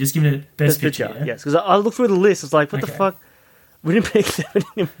giving it? You're just giving it best picture. Yeah? Yes, because I looked through the list. It's like, what the Okay. fuck? We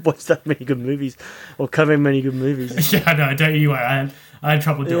didn't watch that many good movies or cover many good movies. Yeah, no, don't you worry. I had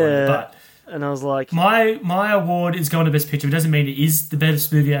trouble doing it, but And I was like, my award is going to best picture. It doesn't mean it is the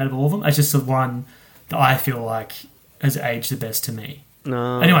best movie out of all of them. It's just the one that I feel like has aged the best to me.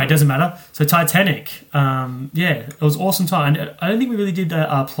 no. Anyway, it doesn't matter. So Titanic, it was an awesome time. And I don't think we really did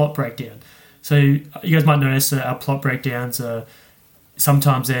our plot breakdown. So you guys might notice that our plot breakdowns are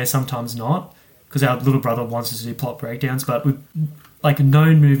sometimes there, sometimes not, because our little brother wants us to do plot breakdowns. But with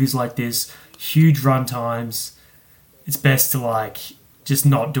known movies like this, huge run times, it's best to just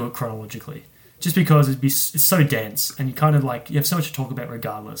not do it chronologically. Just because it's so dense, and you kind of you have so much to talk about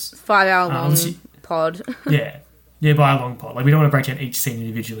regardless. 5 hour long unless you- pod. Yeah, by a long pot. We don't want to break down each scene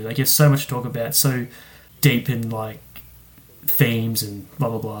individually. You have so much to talk about, so deep in themes and blah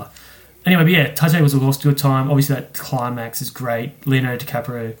blah blah. Anyway, but yeah, Titanic was a good time. Obviously, that climax is great. Leonardo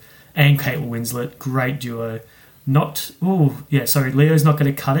DiCaprio and Kate Winslet, great duo. Leo's not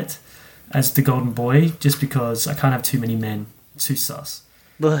going to cut it as the golden boy just because I can't have too many men. It's too sus.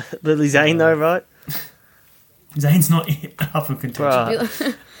 Billy Zane, though, right? Zane's not up for contention.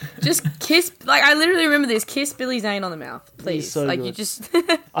 Bruh. Just kiss. I literally remember this. Kiss Billy Zane on the mouth, please. He's so you good. just.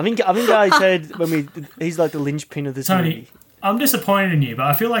 I think I said he's like the linchpin of this Tony, movie. I'm disappointed in you, but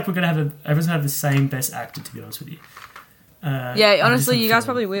I feel like we're going to have everyone's going to have the same best actor, to be honest with you. Yeah, I'm honestly, just you guys feeling-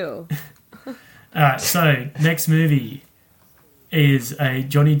 probably will. All right, so next movie is a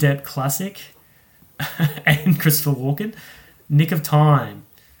Johnny Depp classic and Christopher Walken, Nick of Time.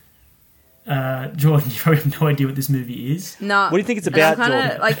 Jordan, you probably have no idea what this movie is. No. What do you think it's And about, I'm kinda,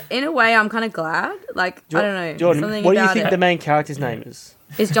 Jordan? like, in a way, I'm kind of glad. Like, I don't know. Jordan, something what do you about think it. the main character's name is?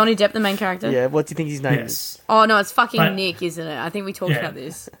 Is Johnny Depp the main character? Yeah, what do you think his name is? Yes. Oh, no, it's fucking But- Nick, isn't it? I think we talked Yeah. about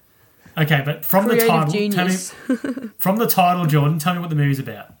this. Okay, but from the Creative title, genius. from the title, Jordan, tell me what the movie's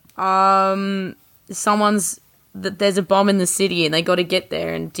about. There's a bomb in the city and they got to get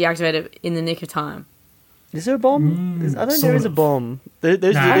there and deactivate it in the nick of time. Is there a bomb? I don't know sort there is a of. bomb. No, Oh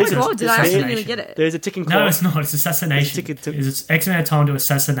my it's god, did I actually assassination. really get it? There's a ticking clock. No, it's not. It's assassination. It's a ticket It's X amount of time to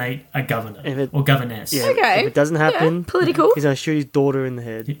assassinate a governor If it- or governess. Yeah, Okay. If it doesn't happen, Yeah, political. he's going to shoot his daughter in the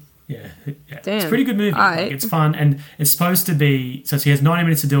head. Yeah. It's Damn. a pretty good movie. Alright. Like, it's fun, and it's supposed to be. So he has 90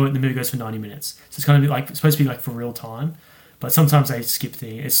 minutes to do it, and the movie goes for 90 minutes. So it's going to be like it's supposed to be like for real time, but sometimes they skip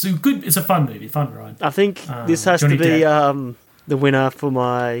things. It's a good. It's a fun movie, fun ride. I think this has Johnny to be Depp. the winner for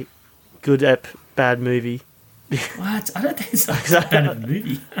my good ep bad movie. What? I don't think it's that bad of a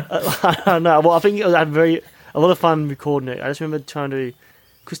movie. I don't know. Well, I think I had a lot of fun recording it. I just remember trying to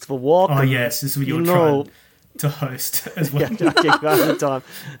Christopher Walken. Oh yes, this is what you're You know- trying to host as well. Yeah, at the time.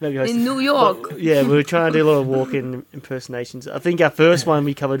 Maybe host- In New York. Yeah, we were trying to do a lot of Walken impersonations. I think our first one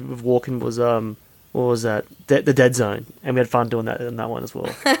we covered with Walken was what was that? The Dead Zone, and we had fun doing that in that one as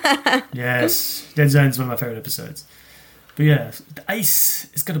well. Yes, Dead Zone's one of my favorite episodes. But yeah, the ice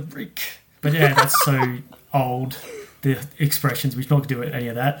is gonna break. But yeah, that's so old. The expressions, we're not gonna do any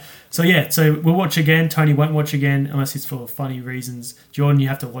of that. So yeah, so we'll watch again. Tony won't watch again unless it's for funny reasons. Jordan, you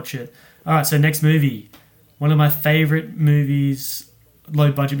have to watch it. All right, so next movie, one of my favorite movies,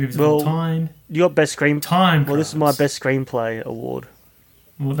 low budget movies of all time. You got best screen. Time. Well, this is my best screenplay award.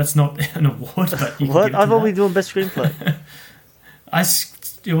 Well, that's not an award, but you can What? give it I to thought that. we were doing best screenplay.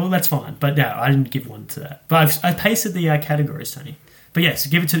 Well, that's fine, but no, I didn't give one to that. But I pasted the categories, Tony. But yes,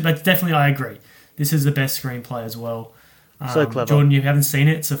 give it to. But definitely, I agree. This is the best screenplay as well. So clever. Jordan, you haven't seen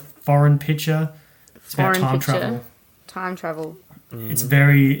it. It's a foreign picture. It's about Foreign time picture. travel. Time travel. It's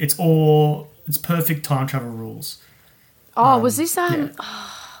perfect time travel rules. Oh, was this yeah.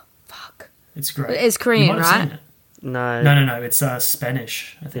 fuck. It's great. It's Korean, You might have right? seen it. No. No. It's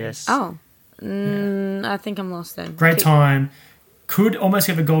Spanish, I think. Yes. Oh. I think I'm lost then. Great Keep- time. Could almost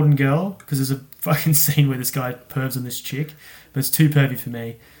have a Golden Girl because there's a fucking scene where this guy pervs on this chick, but it's too pervy for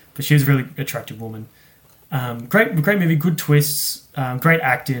me. But she was a really attractive woman. Great movie, good twists, great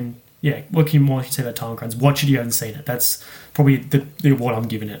acting. Yeah, what can you say about Time Crimes? Watch it if you haven't seen it. That's probably the award I'm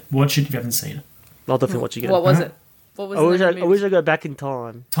giving it. Watch it if you haven't seen it. I'll definitely watch it again. What was it? What was I wish the I name of wish I could go back in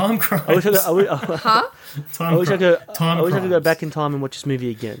time. Time Crimes. I wish I could, Huh? Time I wish I Crimes. could. Time I wish I could go Crimes. back in time and watch this movie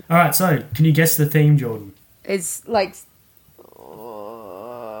again. All right, so can you guess the theme, Jordan? It's like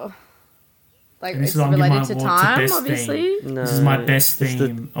And it's this is- I'm giving my related to award to time, best obviously. theme. This is my best it's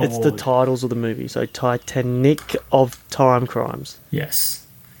theme It's the award. titles of the movie. So Titanic of Time Crimes. Yes,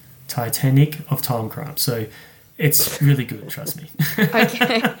 Titanic of Time Crimes. So it's really good. Trust me.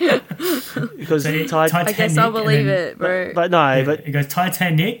 Okay. Because So Titanic. I guess I'll and believe then- it, bro. But no, Yeah, but it goes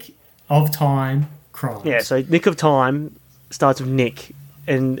Titanic of Time Crimes. yeah. So Nick of Time starts with Nick,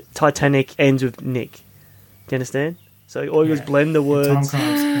 and Titanic ends with Nick. Do you understand? So all you do is blend the Time words.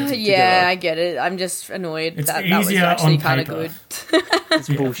 Crimes. Yeah, I get it. I'm just annoyed It's that was easier actually on kind of paper. good. It's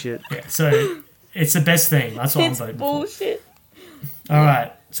bullshit. Yeah, so it's the best theme. That's what I'm It's voting bullshit. for. All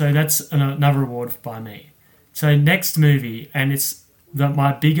right, so that's another award by me. So next movie, and it's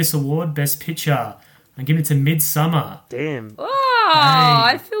my biggest award, Best Picture. I'm giving it to Midsummer. Damn. Oh, Hey.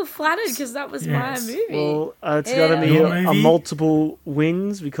 I feel flattered because that was Yes. my movie. Well, it's Yeah. gonna be Your a movie? multiple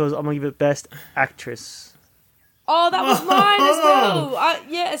wins because I'm gonna give it Best Actress. Oh, that was mine as well.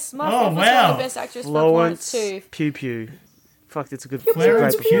 Yes, my fault for wow. saying Best Actress for Florence Florence too. Pew Pew. Fuck, that's a good.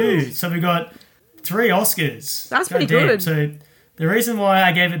 Florence great performance. Pugh. So we got 3 Oscars. That's pretty Goddamn. good. So the reason why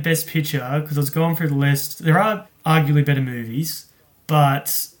I gave it Best Picture, because I was going through the list, there are arguably better movies,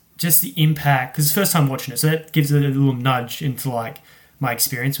 but just the impact, because it's the first time watching it, so that gives it a little nudge into like my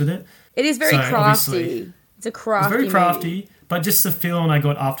experience with it. It is very So, crafty. obviously, It's a crafty. It's very crafty, movie. but just the feeling I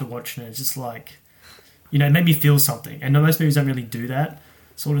got after watching it, it's just like, it made me feel something. And most movies don't really do that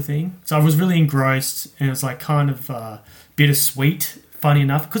sort of thing. So I was really engrossed, and it was like kind of bittersweet, funny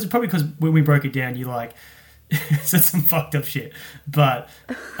enough. Probably because when we broke it down, you like said some fucked up shit, but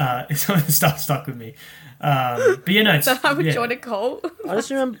some of the stuff stuck with me. But it's, So I'm with yeah. Jordan Cole. I just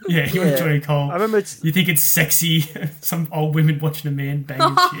remember. Yeah, you were Johnny Cole. I remember it's. You think it's sexy? Some old women watching a man bang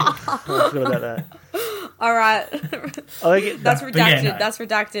and shit. Oh, I forgot about that. All right, I like it. that's But redacted. yeah, no. That's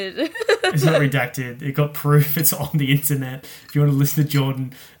redacted. It's not redacted. It got proof. It's on the internet. If you want to listen to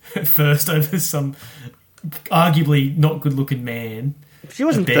Jordan first over some arguably not good-looking man, She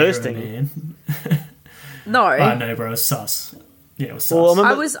wasn't a bear of a thirsting. man. No, I know, bro. It's sus. Yeah, it was sus.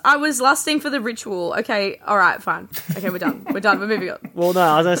 Well, I was lusting for the ritual. Okay, all right, fine. Okay, we're done. We're moving on. Well, no,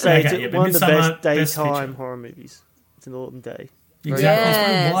 I was going to say Okay, it's yeah, one of the Midsommar, best best daytime picture. horror movies. It's an autumn day. Exactly.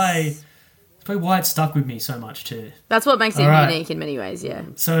 Yes. It's probably why it stuck with me so much too. That's what makes it All right. unique in many ways. Yeah.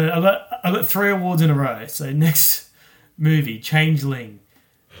 So I got 3 awards in a row. So next movie, Changeling,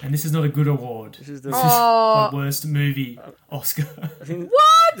 and this is not a good award. This is my worst movie Oscar. I think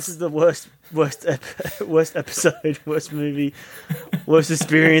What? This is the worst episode, worst movie, worst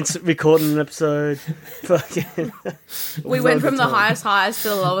experience recording an episode. Fucking. We went from the highest highs to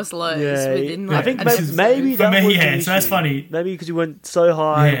the lowest lows within like I think an maybe, episode. maybe For that me, was yeah, the so that's issue. funny. Maybe because you went so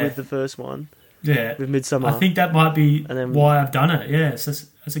high Yeah. with the first one. Yeah, with Midsommar. I think that might be And then- why I've done it. Yeah, so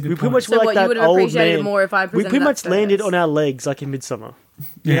that's a good We point. pretty much So were like what, you that would have old appreciated man. more if I We presented pretty that much landed first. on our legs like in Midsommar.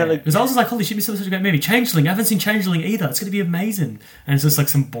 Yeah, like- because I was like, holy shit, Midsummer's such a great movie. Changeling, I haven't seen Changeling either. It's going to be amazing. And it's just like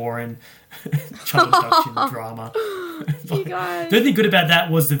some boring child abduction drama. You guys. The only thing good about that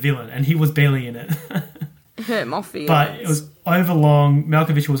was the villain, and he was barely in it. Hurt my feelings. But it was overlong.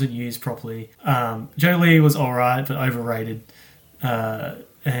 Malkovich wasn't used properly. Jolie was alright, but overrated.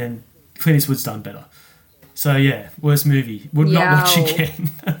 And Clint Eastwood's done better. So yeah, worst movie. Would not watch Yow. again.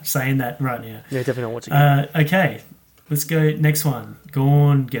 I'm saying that right now. Yeah, definitely not watching. Okay, let's go next one.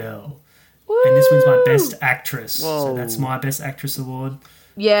 Gone Girl. And this one's my best actress. So Whoa. that's my best actress award.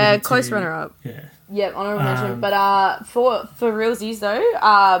 yeah, Give it close to- runner up. Yeah. Yeah, honorable mention. But for realsies though,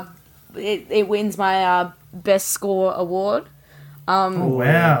 it wins my best score award. Oh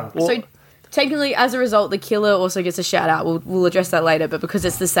wow. So technically, as a result, The Killer also gets a shout out. We'll address that later, but because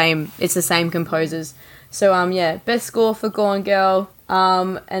it's the same composers. So yeah, best score for Gone Girl.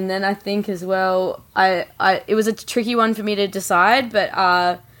 And then I think as well, it was a tricky one for me to decide,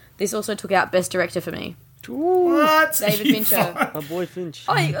 but this also took out best director for me. What? David You Fincher. fuck. My boy Finch.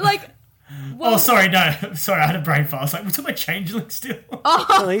 Oh, sorry, no. Sorry, I had a brain fart. I was like, we're talking about Changeling still.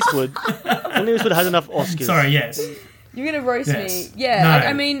 Clint Eastwood. Clint Eastwood has enough Oscars. Sorry, yes. You're gonna roast Yes. me. Yeah, No. like,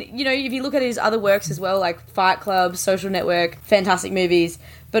 I mean, you know, if you look at his other works as well, like Fight Club, Social Network, fantastic movies.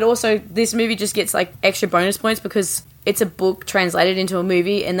 But also, this movie just gets like extra bonus points because it's a book translated into a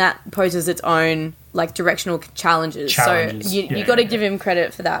movie, and that poses its own like directional challenges. So you got to give him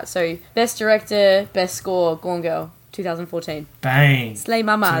credit for that. So best director, best score, Gone Girl, 2014. Bang. Slay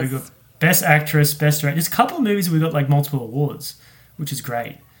Mamas. So we got best actress, best director. There's a couple of movies we got like multiple awards, which is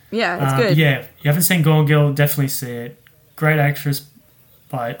great. Yeah, it's good. Yeah, you haven't seen Gone Girl, definitely see it. Great actress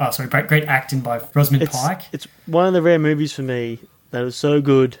great acting by Rosamund Pike. It's one of the rare movies for me that was so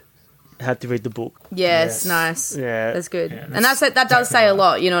good. I had to read the book. Yes, nice. Yeah, that's good. Yeah, And that does say a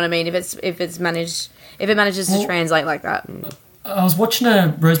lot. You know what I mean? If it manages to translate like that. I was watching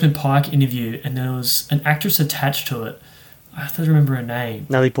a Rosamund Pike interview, and there was an actress attached to it. I have to remember her name.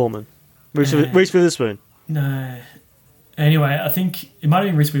 Natalie Portman. Reese Witherspoon. No. Anyway, I think it might have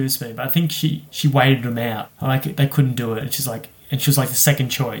been Reese Witherspoon, but I think she waited them out. Like they couldn't do it. And she was like the second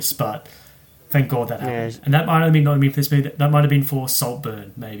choice, but thank God that happened. Yeah. And that might have been not been for this movie. That might have been for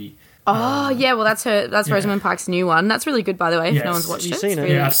Saltburn, maybe. Oh yeah, well that's her. That's yeah. Rosamund Pike's new one. That's really good, by the way. If Yes. no one's watched Have you it, seen It's it?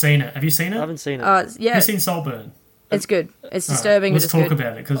 really- Yeah, I've seen it. Have you seen it? I haven't seen it. yeah, Have you seen Saltburn? it's good. It's All right, disturbing. let's but talk it's good.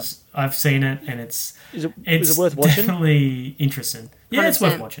 about it because I've seen it and it's Is it worth watching? Definitely interesting. Yeah, it's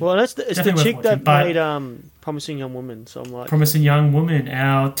worth 100%. watching. Well, it's the Definitely chick worth that watching, but- made Promising Young Woman. So I'm like, Promising Young Woman,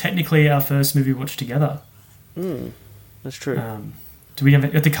 technically our first movie watched together. that's true. So we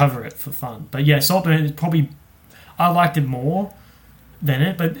have to cover it for fun. But yeah, Saltburn is probably I liked it more than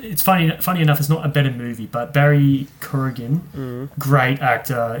it, but it's funny enough. It's not a better movie. But Barry Corrigan, great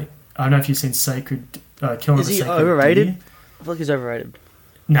actor. I don't know if you've seen Sacred Killing Is of a he Sacred overrated? Deer. I feel like he's overrated.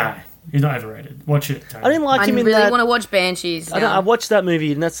 No, he's not overrated. Watch it, Tony. I didn't like I him in really that. want to watch Banshees. I now. watched that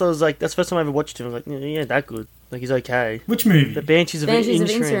movie, and that's the first time I ever watched him. I was like, yeah, that good. Like he's okay. Which movie? The Banshees of Banshees of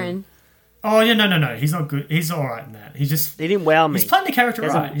Inisherin. Inisherin. Oh yeah, no. He's not good. He's all right in that. He's just He didn't wow me. he's playing the character He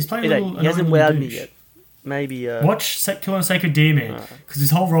hasn't- right. He's playing he a little. he hasn't annoying wowed little me douche. yet. Maybe. Watch Killing of a Sacred Deer, man, because his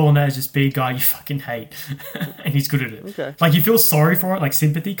whole role in that is just be a guy you fucking hate, and he's good at it. Okay. Like you feel sorry for it, like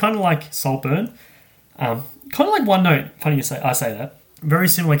sympathy, kind of like Saltburn, kind of like One Note. Funny you say I say that. Very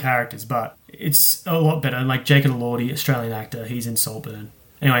similar characters, but it's a lot better. Like Jacob Elordi, Australian actor, he's in Saltburn.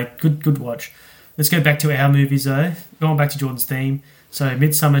 Anyway, good watch. Let's go back to our movies though. Going back to Jordan's theme. So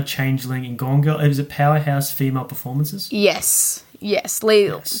Midsommar, Changeling, and Gone Girl. It was a powerhouse female performances. Yes.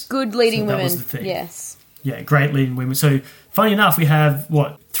 Good leading So that women. was the thing. Yes. Yeah, great leading women. So funny enough, we have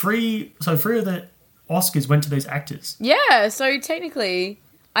three of the Oscars went to those actors. Yeah. So technically,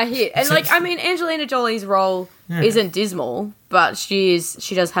 I hit, and So- Angelina Jolie's role isn't dismal, but she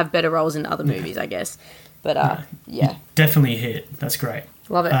does have better roles in other movies, I guess. But yeah, Definitely hit. That's great.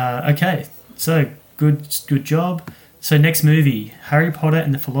 love it. Okay, so good job. So next movie, Harry Potter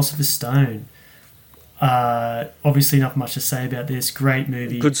and the Philosopher's Stone. Obviously not much to say about this. Great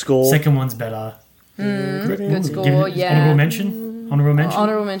movie. Good score. Second one's better. Good score, Give it- yeah. Honorable mention?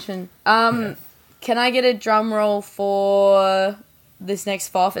 Honorable mention. Can I get a drum roll for this next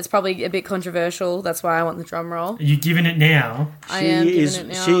FOF? It's probably a bit controversial. That's why I want the drum roll. Are you giving it now? I am giving it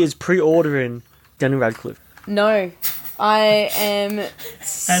now. She is pre-ordering Daniel Radcliffe. No. I am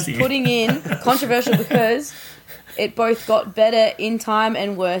As you. putting in controversial because it both got better in time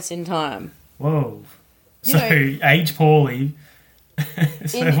and worse in time. Whoa. You So, know- age poorly.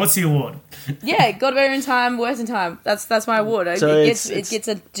 So, In- what's the award? Yeah, got better in time, worse in time. That's my award. So it it's- gets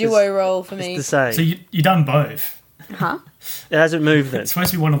a duo roll for me. It's the same. So, you done both. Huh? It hasn't moved then. It's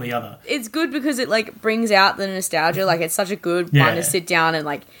supposed to be one or the other. It's good because it like brings out the nostalgia. Like it's such a good Yeah. one to sit down and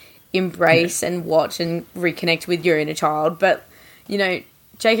like embrace and watch and reconnect with your inner child. But you know,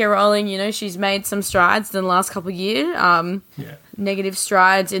 J.K. Rowling, you know, she's made some strides in the last couple of years. Yeah. Negative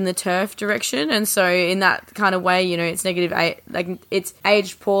strides in the turf direction, and so in that kind of way, you know, it's negative. Like it's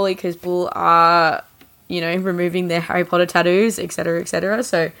aged poorly because people are, you know, removing their Harry Potter tattoos, etc., etc.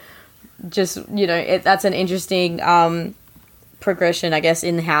 So just you know, that's an interesting progression, I guess,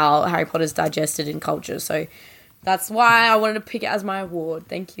 in how Harry Potter's digested in culture. So that's why I wanted to pick it as my award.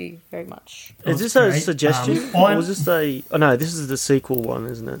 Thank you very much. Is this That's a great. suggestion? Or was this a... Oh, no, this is the sequel one,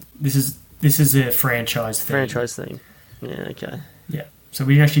 isn't it? This is a franchise thing. Franchise theme. Yeah, okay. Yeah. So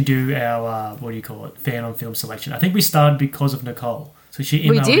we didn't actually do our, what do you call it, fan on film selection. I think we started because of Nicole. So she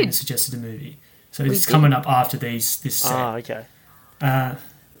We emailed did. in and suggested a movie. So We it's did. coming up after this set. Ah, okay.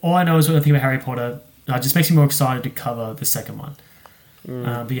 All I know is when I think about Harry Potter, it just makes me more excited to cover the second one.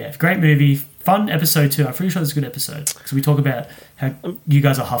 Mm. But yeah, great movie. Fun episode too. I'm pretty sure it's a good episode. Because we talk about how you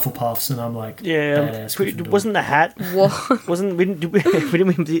guys are Hufflepuffs and I'm like, Yeah, badass Gryffindor. wasn't the hat... What? Wasn't... We didn't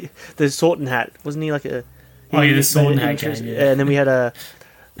win the Sorting hat. Wasn't he like a... Oh, yeah, the he Sorting made an Hat interest- game, yeah. And then we had a...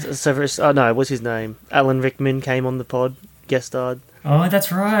 Severus... Oh, no, what's his name? Alan Rickman came on the pod, guest starred. Oh,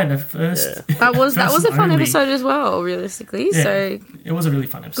 that's right. The first. That was a First fun only. episode as well, realistically. Yeah, So it was a really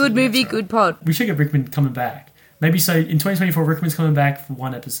fun episode. good yeah, movie, that's right. good pod. We should get Rickman coming back. Maybe so in 2024, Rickman's coming back for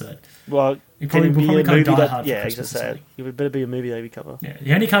one episode. Well, It probably- can we'll be probably a go movie Die that... Hard for Yeah, I was Christmas going or to say. something. It would better be a movie that we cover. Yeah,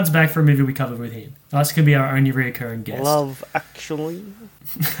 he only comes back for a movie we cover with him. That's going to be our only reoccurring guest. Love Actually.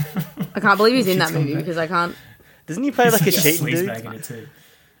 I can't believe he's in Shit's that coming movie back. because I can't. Doesn't he play like a He's a cheating dude? sleazebag in it too.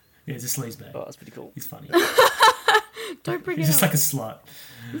 Yeah, he's a sleazebag. Oh, that's pretty cool. He's funny. Don't bring He's it just up. like a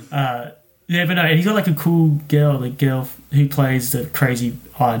slut. Yeah, but no, and he's got like a cool girl, the girl who plays the crazy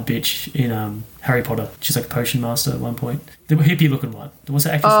eyed bitch in Harry Potter. She's like a potion master at one point. The hippie looking one. What's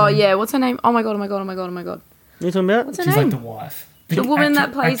the actress Oh name? yeah, what's her name? Oh my god! Oh my god! Oh my god! Oh my god! What are you talking about? What's her She's name? like the wife. The woman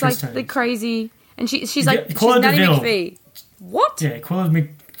that plays like actress the name. crazy, and she's Yeah, like she's Call her Nanny DeVille. McPhee. What? Yeah, Quilla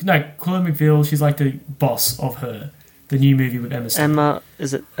McVille. She's like the boss of her. The new movie with Emma Stone. Emma...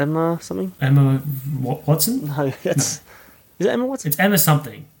 Is it Emma something? Emma Watson? No, that's... Is it Emma Watson? It's Emma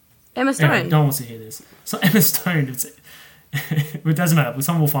something. Emma Stone. Anyway, no one wants to hear this. It's not Emma Stone. It doesn't matter. But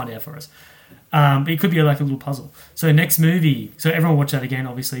someone will find out for us. But it could be like a little puzzle. So next movie. So everyone watch that again.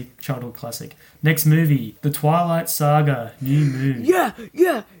 Obviously, childhood classic. Next movie, The Twilight Saga: New Moon.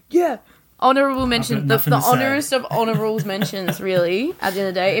 Yeah. Honorable mention. The nothing to say. honorest of honorables mentions. Really, at the end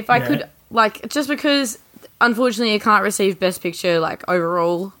of the day, if I Yeah. could, like, just because unfortunately it can't receive Best Picture like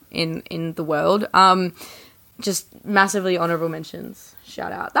overall in the world. Just massively honorable mentions.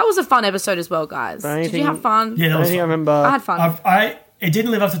 Shout out. That was a fun episode as well, guys. Did Anything- you have fun? Yeah, that I was think I fun. remember... I had fun. It didn't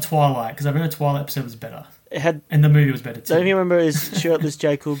live up to Twilight because I remember the Twilight episode was better. It had... And the movie was better The only thing I too. remember is shirtless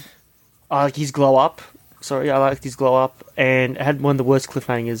Jacob. I like his glow up. Sorry, I liked his glow up. And it had one of the worst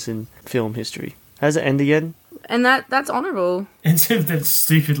cliffhangers in film history. How does it end again? And that's honorable. Instead of that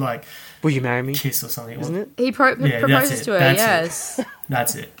stupid like Will you marry me? kiss or something. Isn't it? He Yeah, that's proposes it. to her. That's it. Yes.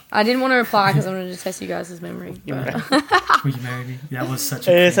 That's it. I didn't want to reply because I wanted to test you guys' memory. But Will you marry me? That was such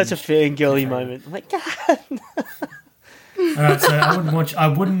a. It's such a cringe fangirly cliffhanger. moment. I'm like, God. All right, so I wouldn't watch. I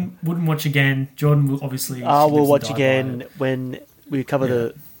wouldn't watch again. Jordan will obviously. I she will lives and watch dies by again it. when we cover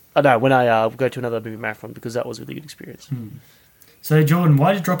the... Oh, no, when I go to another movie marathon because that was a really good experience. So Jordan,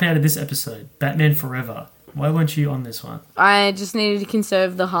 why did you drop out of this episode? Batman Forever. Why weren't you on this one? I just needed to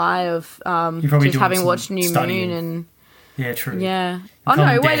conserve the high of You're probably just doing having some watched New studying. Moon and Yeah, true. yeah. Oh calm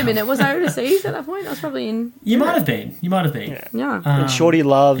no! Wait a down. minute. Was I overseas at that point? I was probably in. You might have been. You might have been. Yeah. Yeah. And Shorty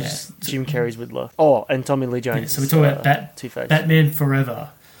loves yeah. Jim Carrey's Riddler. Oh, and Tommy Lee Jones. Yeah, so we talk about Two-Face. Batman Forever.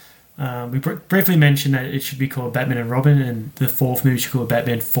 We briefly mentioned that it should be called Batman and Robin, and the fourth movie should be called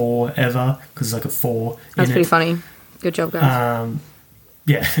Batman Forever because it's like a 4. That's in pretty it. funny. Good job, guys.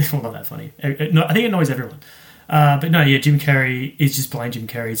 Yeah, well, not that funny. No, I think it annoys everyone. But no, yeah, Jim Carrey is just plain Jim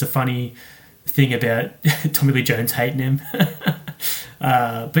Carrey. It's a funny thing about Tommy Lee Jones hating him.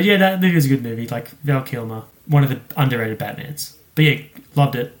 But yeah, that movie was a good movie. Like Val Kilmer, one of the underrated Batmans. But yeah,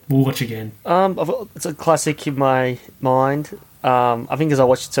 loved it. We'll watch again. It's a classic in my mind. I think because I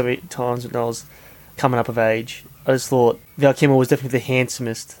watched it so many times when I was coming up of age, I just thought Val Kilmer was definitely the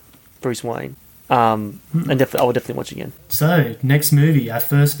handsomest Bruce Wayne. And I would definitely watch again. So, next movie, our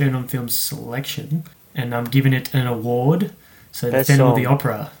first Phantom on Film selection, and I'm giving it an award. So, Best the Phantom of song. the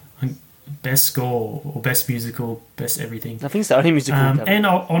Opera, best score, or best musical, best everything. I think it's the only musical. And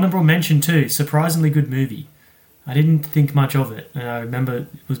honourable mention too, surprisingly good movie. I didn't think much of it, and I remember it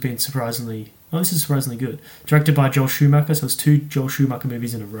was being surprisingly... Oh, this is surprisingly good. Directed by Joel Schumacher, so it's 2 Joel Schumacher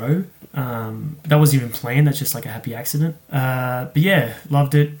movies in a row. That wasn't even planned, that's just like a happy accident. But yeah,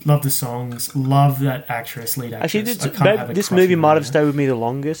 loved it, loved the songs, loved that actress, lead actress. Actually, this movie might have stayed with me the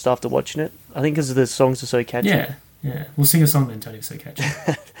longest after watching it. I think because the songs are so catchy. Yeah. We'll sing a song then, Tony, so catchy.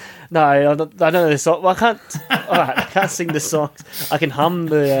 No, I don't know the song. Well, I can't. Alright, I can't sing the songs. I can hum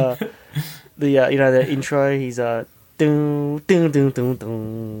the intro. He's dun dun dun dun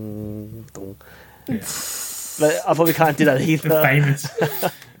dun dun. Yeah. But I probably can't do that either. The famous.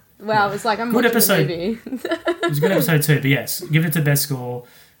 Wow, it's like I'm Good watching episode. the movie. It was a good episode too, but yes, give it to best score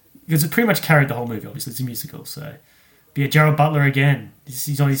because it pretty much carried the whole movie. Obviously, it's a musical, so. But yeah, Gerald Butler again.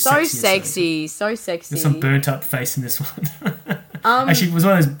 He's on his So sexiest, so sexy. There's some burnt up face in this one. Actually, it was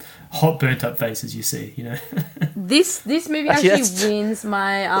one of those hot burnt up faces you see. You know. This movie actually wins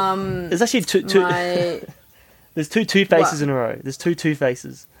my There's actually two. my There's two faces in a row. There's two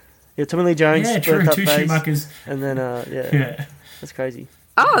faces. Yeah, Tommy Lee Jones. Yeah, true. burnt up 2 face, Schumachers. And then Yeah. that's crazy.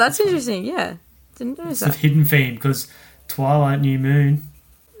 Oh, that's interesting. Yeah, didn't notice It's a that. hidden theme because Twilight, New Moon.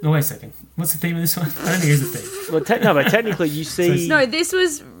 No, wait a second. What's the theme of this one? I don't think there's a theme. Well, but technically you see. No, this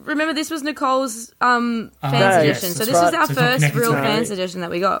was Nicole's fans yes, edition. So that's this right. was our So it's not first connected real to that. fans edition that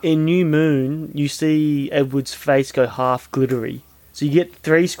we got. In New Moon, you see Edward's face go half glittery. So you get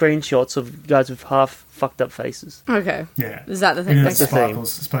 3 screenshots of guys with half fucked up faces. Okay, Yeah. is that the And thing? then Okay. the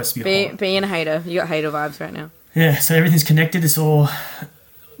sparkles. It's supposed to be hot. Being a hater, you got hater vibes right now. Yeah, so everything's connected. It's all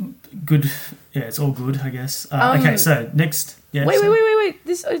good. Yeah, it's all good, I guess. Okay, so next. Yeah, Wait.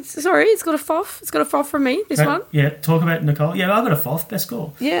 so- Sorry, it's got a foff. It's got a foff from me. This one. Yeah, talk about Nicole. Yeah, I got a FOF. Best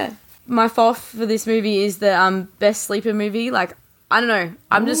score. Yeah. My foff for this movie is the best sleeper movie. Like, I don't know.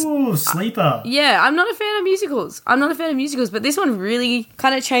 I'm just... Ooh, sleeper. Yeah, I'm not a fan of musicals. But this one really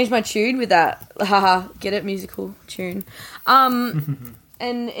kind of changed my tune with that, haha, get it, musical tune.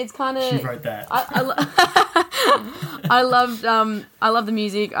 And it's kind of... She wrote that. I loved the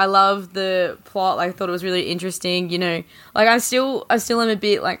music. I loved the plot. Like, I thought it was really interesting. You know, like I still am a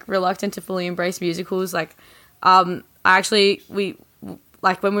bit like reluctant to fully embrace musicals. Like, when we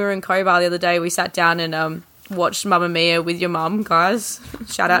were in Cobar the other day, we sat down and watched Mamma Mia with your mum, guys.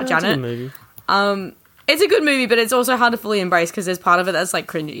 Shout out Janet. That's a good movie. It's a good movie, but it's also hard to fully embrace because there's part of it that's like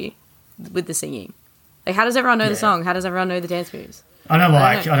cringy with the singing. Like, how does everyone know the song? How does everyone know the dance moves? I don't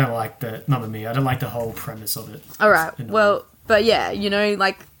like the Mamma Mia. I don't like the whole premise of it. All right. Well, but yeah, you know,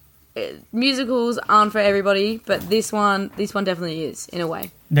 like musicals aren't for everybody, but this one definitely is in a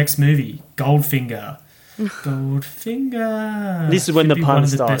way. Next movie, Goldfinger. Goldfinger. This is when the Should be pun one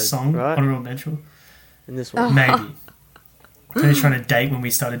of the started, best song, right? honorable mention. In this one. Maybe. Tony's trying to date when we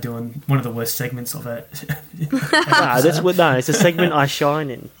started doing one of the worst segments of it. It's a segment I shine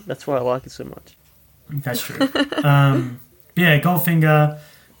in. That's why I like it so much. That's true. Yeah, Goldfinger.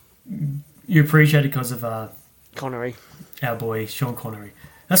 You appreciate it because of Connery. our boy Sean Connery.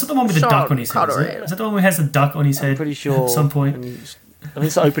 That's not the one with the Sean duck on his head, is Connery. it? Is that the one where he has the duck on his head? Pretty sure. At some point. I think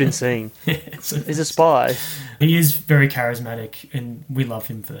it's the opening scene. Yeah, He's a spy. he is very charismatic, and we love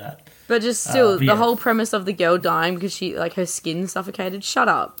him for that. But just still, but the yeah. whole premise of the girl dying because she, like, her skin suffocated. Shut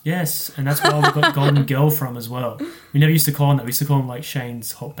up. Yes, and that's where we got Golden Girl from as well. We never used to call him that. We used to call him like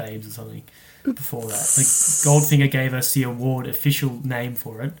Shane's Hot Babes or something before that. Like Goldfinger gave us the award official name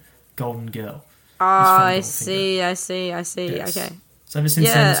for it, Golden Girl. Oh, I see. Yes. Okay. So ever since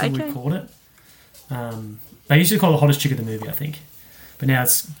then, that's what we called it. They used to call it the hottest chick of the movie, I think. But now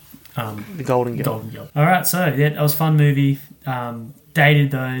it's The Golden Girl. Golden Girl. All right, so yeah, that was a fun movie.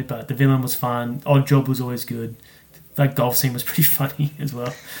 Dated though, but the villain was fun. Odd Job was always good. That golf scene was pretty funny as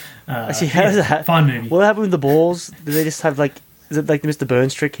well. Actually, how does that? Fun movie. What happened with the balls? Did they just have like? Is it like the Mr.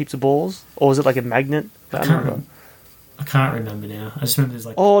 Burns trick, heaps of balls, or was it like a magnet? I can't remember now. I just remember there's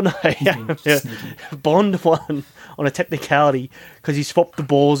like. Oh no! he's Yeah, been yeah. sneaky. Bond won on a technicality because he swapped the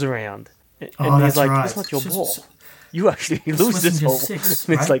balls around, and Oh, he's that's like, right. "That's not your It's ball. just- You actually lose Switch this is ball." just 6,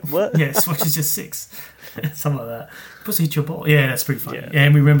 And it's right? like what? Yeah, Switch is just 6. Something like that. Pussy hit your ball. Yeah, that's pretty funny. Yeah. Yeah,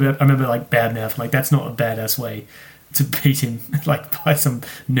 and I remember like Badmouth, like that's not a badass way to beat him, like by some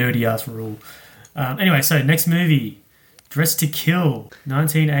nerdy ass rule. Anyway, so next movie, Dressed to Kill,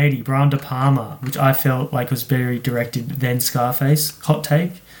 1980, Brian De Palma, which I felt like was very directed than Scarface. Hot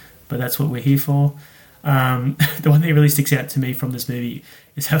take, but that's what we're here for. The one that really sticks out to me from this movie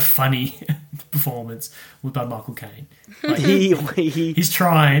is how funny the performance was by Michael Caine. Like, he's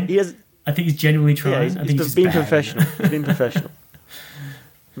trying. I think he's genuinely trying. Yeah, I think he's been professional. He's been professional.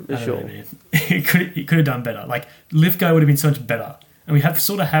 For sure. He could have done better. Like, Lithgow would have been so much better. And we have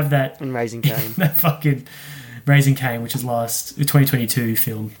that... And Raising Cain. That fucking Raising Cain, which is last 2022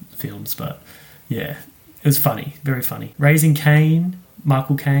 films. But, yeah, it was funny. Very funny. Raising Cain,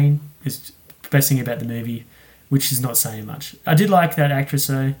 Michael Caine, is the best thing about the movie, which is not saying much. I did like that actress,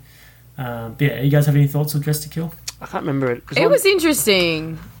 though. But yeah, you guys have any thoughts on Dressed to Kill? I can't remember it. It was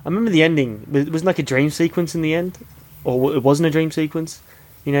interesting. I remember the ending. It wasn't like a dream sequence in the end. Or it wasn't a dream sequence.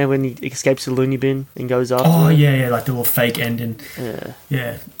 You know, when he escapes the loony bin and goes after Oh, it. yeah, like the little fake ending.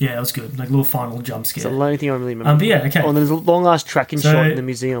 Yeah, it was good. Like a little final jump scare. It's the only thing I really remember. But yeah, okay. Oh, and there's a long-ass tracking shot in the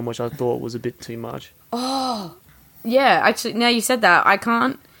museum, which I thought was a bit too much. Oh, yeah. Actually, now you said that, I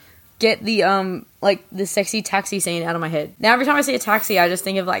can't get the like the sexy taxi scene out of my head. Now every time I see a taxi, I just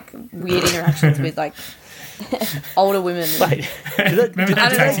think of like weird interactions with like older women. Wait, did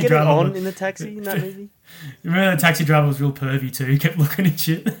that taxi driver on in the taxi in that movie? Remember the taxi driver was real pervy too. He kept looking at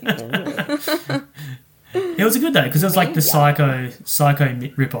shit. It was a good day because it was like the psycho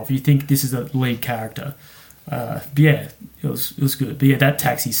rip-off. You think this is the lead character. But yeah, it was good. But yeah, that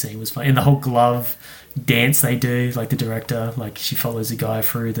taxi scene was fun. And the whole glove dance they do, like the director, like she follows a guy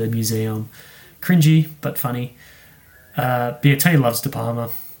through the museum. Cringy, but funny. But yeah, Tony loves De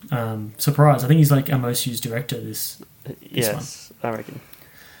Palma. Surprise. I think he's like our most used director this yes, one. I reckon.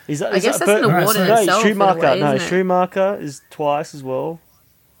 I guess that's an award in itself. Schumacher. Schumacher is twice as well.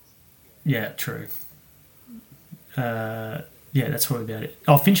 Yeah, true. Yeah, that's probably about it.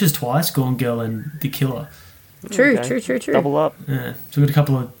 Oh, Fincher's twice, Gone Girl and The Killer. True. Double up. Yeah, so we've got a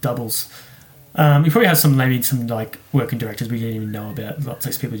couple of doubles. You probably have some like working directors we didn't even know about. Lots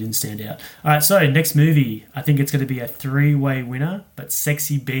of people didn't stand out. All right, so next movie, I think it's going to be a 3-way winner, but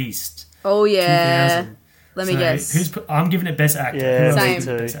Sexy Beast. Oh yeah. 2000. Let me guess. I'm giving it Best Actor. Yeah,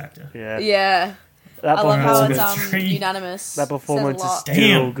 Same. Best Actor. Yeah. That I love how performance- it's unanimous. That performance is Damn.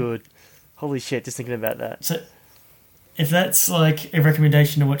 still good. Holy shit! Just thinking about that. So, if that's like a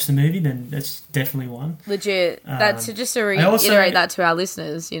recommendation to watch the movie, then that's definitely one. Legit. That's just to also- reiterate that to our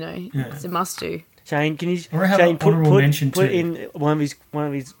listeners. You know, it's a must do. Shane, can you Or have Shane an honourable mention put too. in one of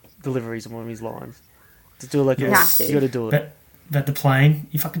his deliveries and one of his lines? To do like You a, have to. you got to do it. That the plane,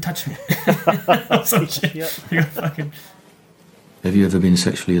 you fucking touched me. Some shit. Yep. You got fucking... Have you ever been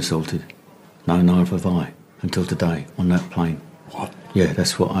sexually assaulted? No, neither have I. Until today, on that plane. What? Yeah,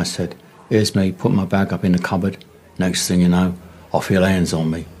 that's what I said. Here's me, put my bag up in the cupboard. Next thing you know, I feel hands on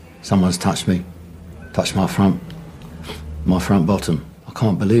me. Someone's touched me. Touched my front bottom. I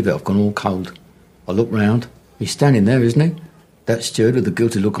can't believe it, I've gone all cold. I look round. He's standing there, isn't he? That steward with the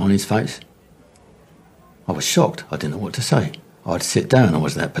guilty look on his face. I was shocked. I didn't know what to say. I had to sit down, I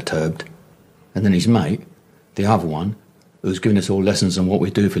was that perturbed. And then his mate, the other one, who's giving us all lessons on what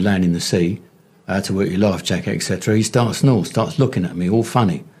we do for landing the sea, how to work your life jacket, etc., he starts looking at me, all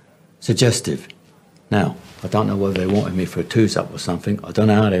funny, suggestive. Now, I don't know whether they wanted me for a twos-up or something. I don't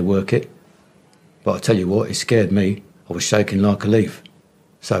know how they work it. But I tell you what, it scared me. I was shaking like a leaf.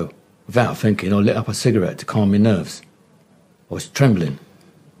 So, without thinking, I lit up a cigarette to calm my nerves. I was trembling.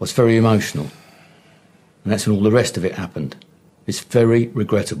 I was very emotional. And that's when all the rest of it happened. It's very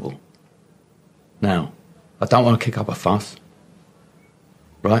regrettable. Now, I don't want to kick up a fuss.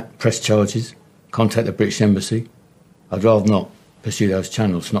 Right? Press charges. Contact the British Embassy. I'd rather not pursue those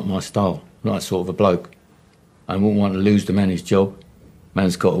channels. It's not my style. Not that sort of a bloke. I wouldn't want to lose the man his job.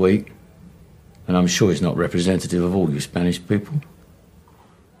 Man's got to eat. And I'm sure he's not representative of all you Spanish people.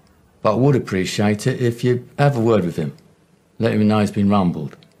 But I would appreciate it if you have a word with him. Let him know he's been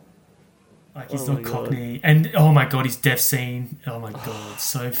rumbled. Like, he's not Cockney. And, oh my God, his death scene. Oh my God,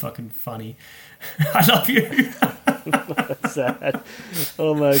 so fucking funny. I love you. That's sad.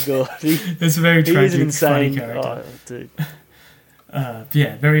 Oh my God. It's a very tragic, he is an insane funny character. Oh, dude.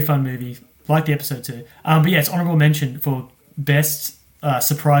 Yeah, very fun movie. Like the episode too. But yeah, it's honourable mention for best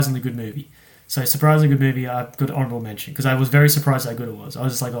surprisingly good movie. So surprisingly good movie, I've got honourable mention because I was very surprised how good it was. I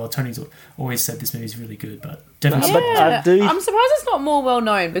was just like, oh, Tony's always said this movie's really good, but definitely. Yeah, I'm surprised it's not more well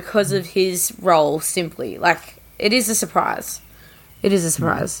known because of his role. Simply, like, it is a surprise. It is a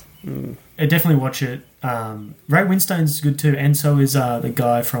surprise. I definitely watch it. Ray Winstone's good too, and so is the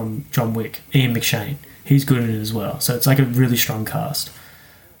guy from John Wick, Ian McShane. He's good in it as well. So it's like a really strong cast.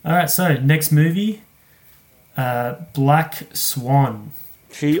 All right, so next movie, Black Swan.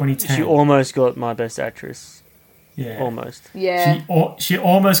 She 2010. almost got my best actress. Yeah. Almost. Yeah. She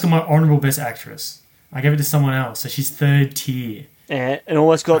almost got my honourable best actress. I gave it to someone else, so she's third tier. And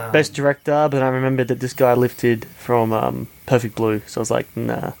almost got best director, but I remembered that this guy lifted from Perfect Blue, so I was like,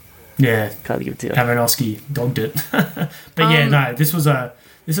 nah. Yeah, can't give it to you. Aronofsky dogged it. But yeah, no, this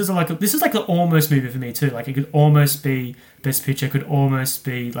is like the almost movie for me too. Like it could almost be best picture, could almost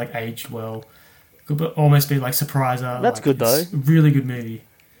be like aged well, could almost be like Surpriser. That's like, good though. It's a really good movie.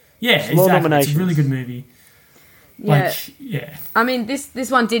 Yeah, exactly. It's a really good movie. Yeah. Like, yeah. I mean,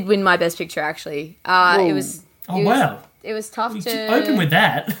 this one did win my best picture actually. It was. Wow. It was tough to open with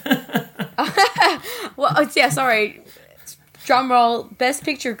that. Well, yeah. Sorry. Drum roll. Best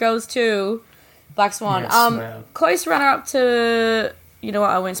picture goes to Black Swan. Yes, wow. Close runner up to. You know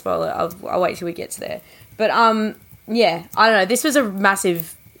what? I won't spoil it. I'll wait till we get to there. But yeah. I don't know. This was a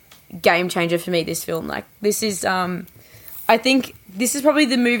massive game changer for me. This film, like, this is I think this is probably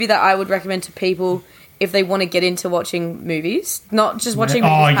the movie that I would recommend to people if they want to get into watching movies, not just watching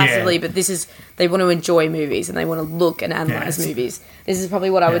movies passively, but they want to enjoy movies and they want to look and analyze movies. This is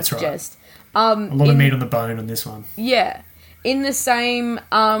probably what I would suggest. Right. A lot of meat on the bone on this one. Yeah, in the same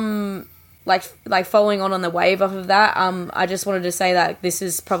like following on the wave off of that, I just wanted to say that this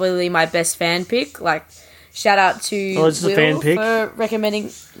is probably my best fan pick. Like, shout out to Will for recommending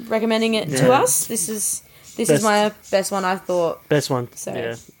it to us. This is my best one, I thought. Best one. So.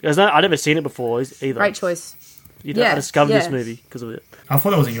 Yeah. I'd never seen it before either. Great choice. I discovered this movie because of it. I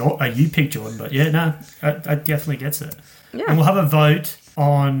thought that was a you pick, Jordan, but yeah, no, I definitely gets it. Yeah. And we'll have a vote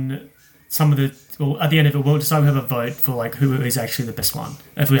on some of the. Well, at the end of it, we'll decide we have a vote for like who is actually the best one.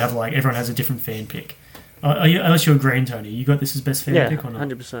 If we have like everyone has a different fan pick. Unless you're agreeing, Tony, you got this as best fan pick or not?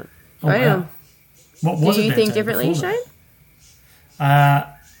 100%. Oh, wow. What was Do you it think differently, Shane?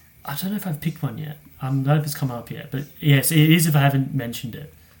 I don't know if I've picked one yet. I don't know if it's come up yet, but yes, it is if I haven't mentioned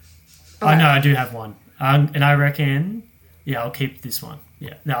it. Okay. I know I do have one, and I reckon, I'll keep this one.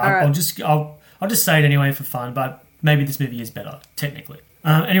 Yeah, no, I'll just say it anyway for fun, but maybe this movie is better technically.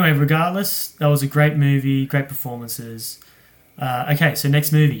 Anyway, regardless, that was a great movie, great performances. Okay, so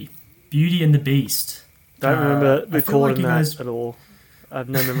next movie, Beauty and the Beast. Don't remember recording that at all. I have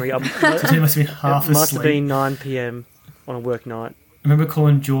no memory. So it must have been half asleep. Must have been 9 p.m. on a work night. I remember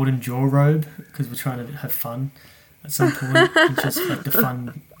calling Jordan Jaw Robe because we're trying to have fun at some point. It's just like the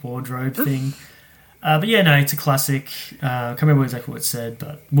fun wardrobe thing. But yeah, no, it's a classic. I can't remember exactly what it said,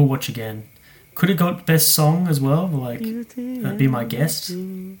 but we'll watch again. Could have got best song as well, like Be My Guest.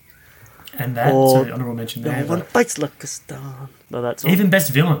 And that, so honorable mention there. One bites like Gaston. No, that's even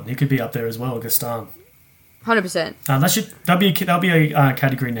best villain. It could be up there as well, Gaston. 100%. That'll be a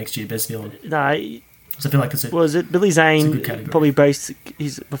category next year, best villain. No. So I feel like was it Billy Zane probably based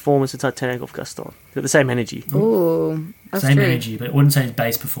his performance in Titanic off Gaston? Got the same energy. Ooh, that's same true. energy, but it wouldn't say his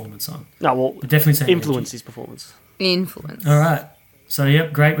base performance on. No, well, but definitely same influence energy. His performance. Influence. All right. So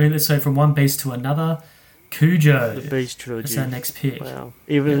yep, great movie. So from one beast to another, Cujo. The Beast trilogy. That's our next pick. Wow.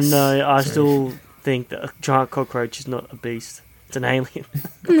 Even though I still think that a giant cockroach is not a beast. It's an alien.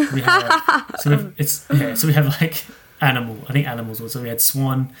 we have like animal. I think animals also. We had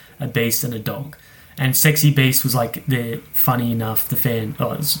Swan, a beast, and a dog. And Sexy Beast was like the funny enough. The fan.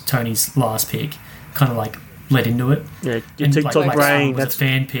 Oh, it was Tony's last pick. Kind of like led into it. Yeah, your TikTok brain. That's a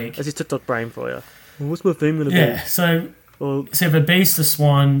fan pick. That's your TikTok brain for you. Well, what's my theme gonna be? Yeah. So the beast, the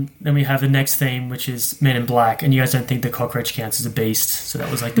swan. Then we have the next theme, which is Men in Black. And you guys don't think the cockroach counts as a beast, so that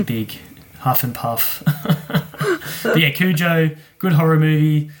was like the big huff and puff. But yeah, Cujo, good horror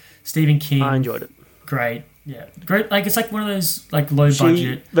movie. Stephen King. I enjoyed it. Great. Yeah, great. Like it's like one of those like low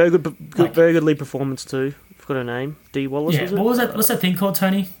budget. Very good lead performance too. I forgot her name. Dee Wallace. Yeah. Was it? What was that? What's that thing called,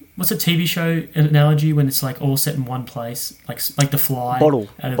 Tony? What's a TV show analogy when it's like all set in one place, like The Fly, bottle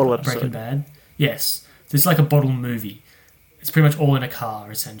out of episode. Breaking Bad? Yes, it's like a bottle movie. It's pretty much all in a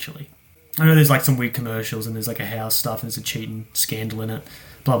car essentially. I know there's like some weird commercials and there's like a house stuff and there's a cheating scandal in it,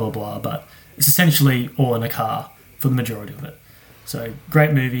 blah blah blah. But it's essentially all in a car for the majority of it. So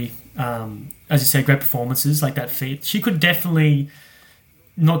great movie. As you said, great performances like that. Feat. She could definitely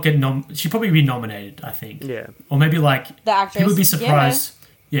not get she'd probably be nominated, I think. Yeah. Or maybe like the actress. People would be surprised.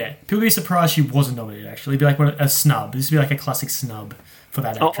 Yeah. People would be surprised she wasn't nominated. Actually, it'd be like a snub. This would be like a classic snub for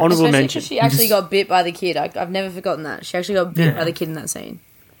that actress. Honorable mention. She actually got bit by the kid. I've never forgotten that. She actually got bit by the kid in that scene.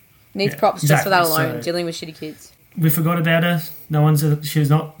 Needs props just for that alone. Dealing with shitty kids. We forgot about her.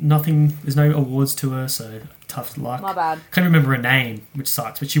 There's no awards to her, so tough luck. My bad. Can't remember her name, which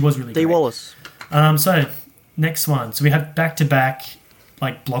sucks, but she was really Dee great. Wallace. So next one. So we have back-to-back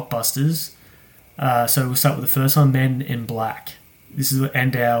like blockbusters. So we'll start with the first one, Men in Black. This is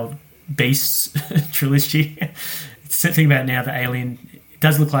end our Beasts trilogy. Think about now the alien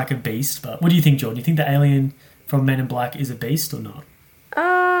does look like a beast. But what do you think, Jordan? Do you think the alien from Men in Black is a beast or not?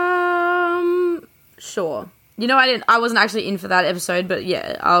 Sure. You know, I wasn't actually in for that episode, but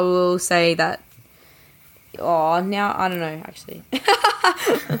yeah, I will say that. Oh, now I don't know. Actually,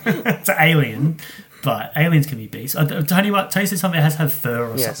 it's an alien, but aliens can be beasts. Tony said something that has to have fur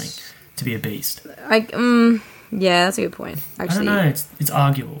or something to be a beast. Yeah, that's a good point. Actually, I don't know. It's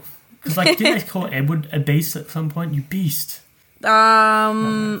arguable because like, didn't they call Edward a beast at some point? You beast. No.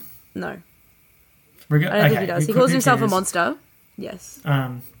 I don't think he does. He calls himself a monster. Yes.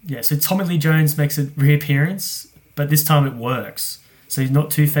 So Tommy Lee Jones makes a reappearance, but this time it works. So he's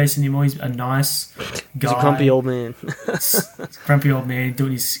not Two-Face anymore. He's a nice guy. He's a grumpy old man. Grumpy old man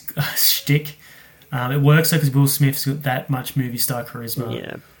doing his shtick. It works though because Will Smith's got that much movie star charisma.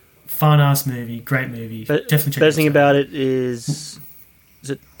 Yeah. Fun-ass movie. Great movie. But definitely check the best thing about it is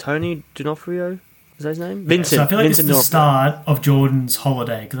it Tony D'Onofrio? Is that his name? Vincent. So I feel like Vincent this is the start of Jordan's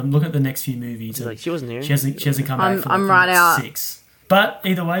holiday because I'm looking at the next few movies. She's like, she wasn't here. She hasn't come back. I'm right out. 6. But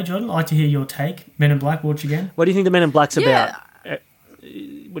either way, Jordan, I'd like to hear your take. Men in Black, watch again. What do you think the Men in Black's about?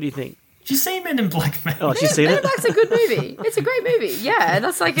 What do you think? Did you see Men in Black, mate? Oh, she's seen Men it? in Black's a good movie. It's a great movie. Yeah,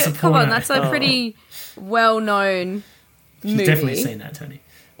 that's like come on, that's a pretty well-known movie. She's definitely seen that, Tony.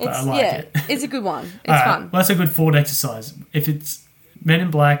 But I like it. It's a good one. It's All right, fun. well, that's a good thought exercise. If it's Men in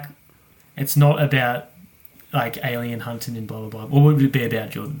Black, it's not about like alien hunting and blah blah blah. What would it be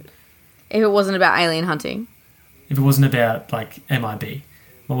about, Jordan? If it wasn't about alien hunting. If it wasn't about like MIB,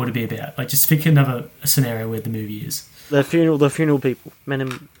 what would it be about? Like, just pick another scenario where the movie is. The funeral people. Men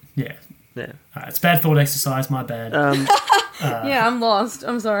in... Yeah. Yeah. All right, it's bad thought exercise. My bad. Yeah, I'm lost.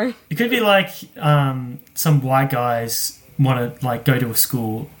 I'm sorry. It could be like some white guys want to like go to a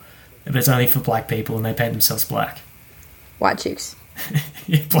school, but it's only for black people, and they paint themselves black. White chicks.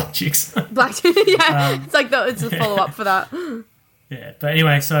 Yeah, black chicks. Black chicks. Yeah, it's like it's a follow up for that. Yeah, but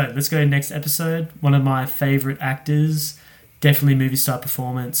anyway, so let's go to next episode. One of my favourite actors, definitely movie star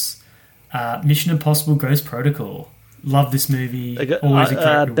performance. Mission Impossible: Ghost Protocol. Love this movie. Always a great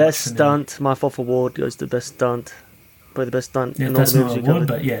rewatch best for me. stunt. My Fault Award goes to best stunt. Probably the best stunt Yeah, in all that's the not movies an you award,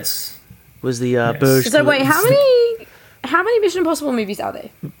 covered. but yes. Was the Burj So wait, how many Mission Impossible movies are there?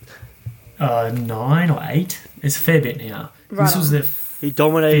 9 or 8. It's a fair bit now. Right This was on. the He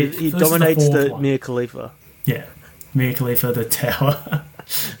dominates fourth the one. Mia Khalifa. Yeah, Mia Khalifa, the tower.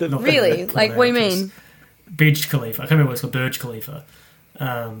 Not Really? the Like, what do you actress. mean? Burj Khalifa. I can't remember what it's called. Burj Khalifa.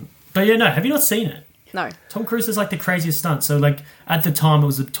 But yeah, no. Have you not seen it? No. Tom Cruise is like the craziest stunt. So like at the time, it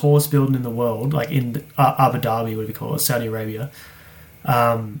was the tallest building in the world, like in Abu Dhabi, what do we call it, Saudi Arabia.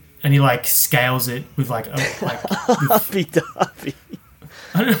 And he like scales it with like Abu Dhabi.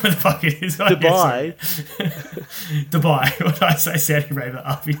 I don't know what the fuck it is. Dubai. Dubai. What did I say? Saudi Arabia,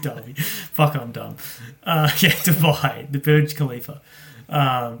 Abu Dhabi. Fuck, I'm dumb. Yeah, Dubai, the Burj Khalifa.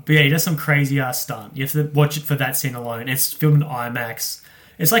 But yeah, he does some crazy ass stunt. You have to watch it for that scene alone. It's filmed in IMAX.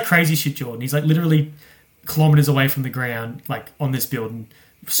 It's like crazy shit, Jordan. He's like literally kilometers away from the ground, like on this building,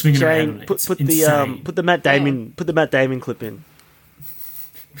 swinging around on it. Put Insane. the Matt Damon clip in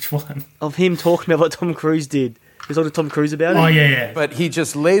Which one? of him talking about what Tom Cruise did. He was talking to Tom Cruise about it. Oh yeah. But he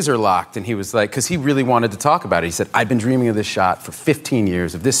just laser locked, and he was like, because he really wanted to talk about it. He said, "I've been dreaming of this shot for 15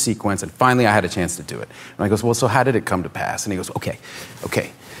 years, of this sequence, and finally I had a chance to do it." And I goes, "Well, so how did it come to pass?" And he goes, "Okay.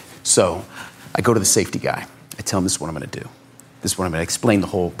 So I go to the safety guy. I tell him this is what I'm going to do. This is what I'm going to explain the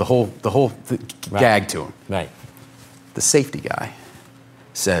whole gag to him. Right. The safety guy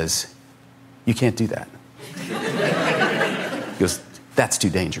says, "You can't do that." He goes, "That's too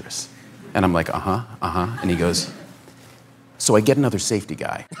dangerous." And I'm like, And he goes, "So I get another safety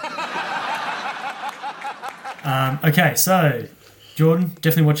guy." Okay, so Jordan,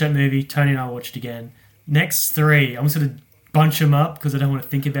 definitely watch that movie. Tony and I watched it again. Next 3, I'm just going to bunch them up because I don't want to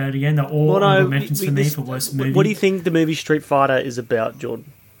think about it again. They're all honorable mentions for me for worst movie. What do you think the movie Street Fighter is about,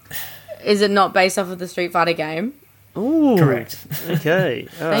 Jordan? Is it not based off of the Street Fighter game? Ooh, Correct. Okay,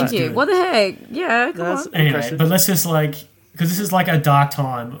 Thank you. What the heck? Yeah, come on. Anyway, impressive. but let's just because this is like a dark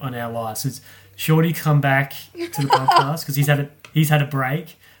time on our lives. It's Shorty come back to the podcast because he's had a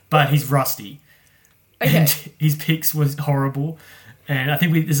break, but he's rusty. Okay. And his picks was horrible. And I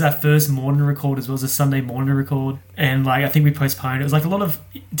think this is our first morning record as well as a Sunday morning record. And I think we postponed. It was like a lot of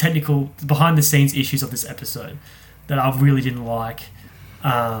technical behind the scenes issues of this episode that I really didn't like.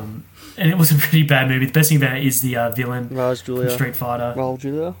 And it was a pretty bad movie. The best thing about it is the villain Raj Julia. from Street Fighter. Raj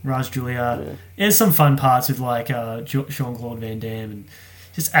Julia. Yeah. There's some fun parts with Jean-Claude Van Damme and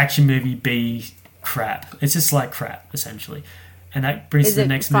just action movie B crap. It's just like crap, essentially. And that brings Is to the it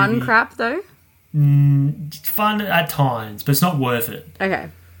next fun movie. crap though? Fun at times, but it's not worth it. Okay.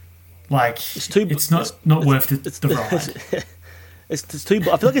 It's not worth the ride. It's too.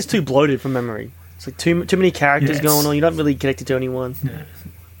 I feel like it's too bloated from memory. It's like too many characters going on. You're not really connected to anyone. No.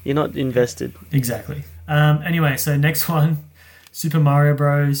 You're not invested. Exactly. Anyway, so next one, Super Mario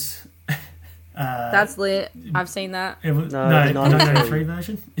Bros. That's lit. I've seen that. No, 1993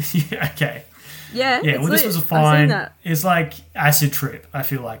 version. Okay. Yeah. Yeah. Well, this lit. was a I've fine. seen that. It's like acid trip. I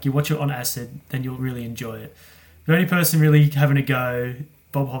feel like you watch it on acid, then you'll really enjoy it. The only person really having a go,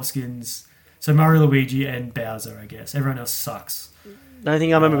 Bob Hoskins. So Mario, Luigi, and Bowser. I guess everyone else sucks. The only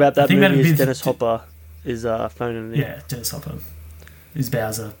thing I remember about that movie is been- Dennis Hopper is phoning it in. Yeah, Dennis Hopper is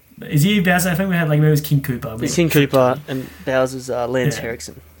Bowser. Is he Bowser? I think we had maybe it was King Koopa. It's King Koopa and Bowser's Lance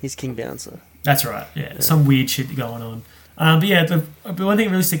Henriksen. He's King Bouncer. That's right. Yeah, some weird shit going on. But yeah, the one thing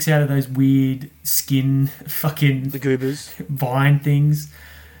that really sticks out of those weird skin fucking the goobers vine things.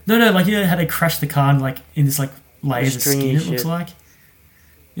 No, like how they crush the car in, in this layers of skin. It looks like.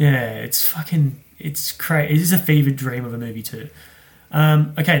 Yeah, it's crazy. It is a fevered dream of a movie too.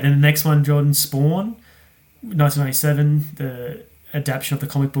 Okay, then the next one, Jordan, Spawn, 1997, the adaptation of the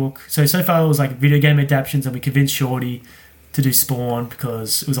comic book. So far it was video game adaptations, and we convinced Shorty to do Spawn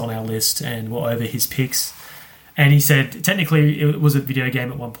because it was on our list and we're over his picks. And he said technically it was a video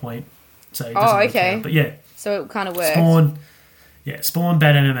game at one point, so it doesn't really count. But yeah, so it kind of works. Spawn,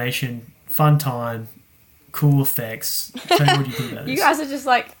 bad animation, fun time, cool effects. Tell me what you think about this. You guys are just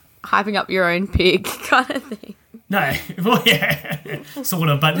hyping up your own pick kind of thing. No, well, yeah, sort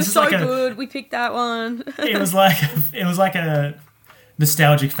of. But this is so good. We picked that one. it was like a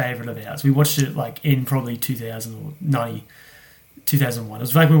nostalgic favorite of ours. We watched it in probably 2000 or 2001. It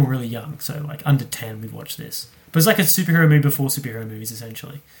was when we were really young, so under 10 we watched this. But it's like a superhero movie before superhero movies,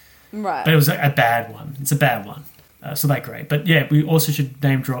 essentially. Right. But it was a bad one. It's a bad one. So that great. But yeah, we also should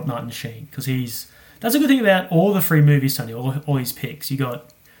name drop Martin Sheen because that's a good thing about all the free movies, Tony. All his picks. You got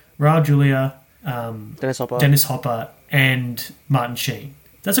Raul Julia, Dennis Hopper, and Martin Sheen.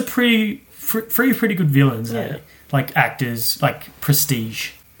 That's a pretty good villains, yeah. Actors,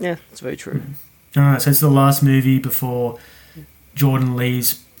 prestige. Yeah, that's very true. All right, so it's the last movie before Jordan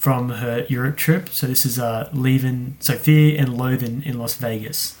leaves from her Europe trip. So this is leaving Fear and Loathing in Las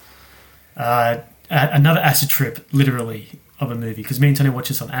Vegas. Another acid trip, literally, of a movie because me and Tony watched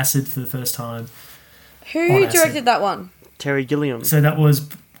this on acid for the first time. Who directed that one? Terry Gilliam. So that was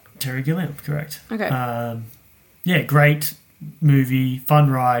Terry Gilliam, correct? Okay. Yeah, great movie, fun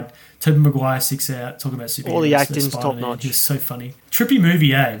ride. Tobey Maguire sticks out, talking about superheroes. All the acting's top notch. Just so funny. Trippy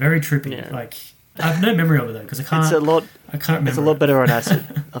movie, very trippy. Yeah. I have no memory of it though because I can't. I can't remember. It's a lot better on acid.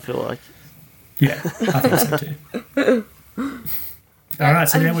 I feel like. Yeah, I think so too. All right,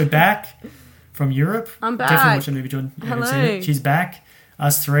 so now we're back from Europe. I'm back. Definitely watch the movie, John. You haven't seen it. She's back.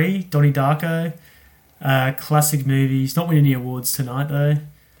 Us three. Donnie Darko. Classic movies. Not winning any awards tonight though.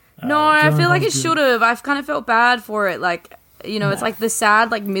 No, I feel like it should have. I've kind of felt bad for it. It's like the sad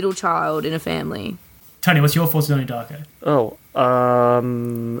middle child in a family. Tony, what's your thoughts on Donnie Darko?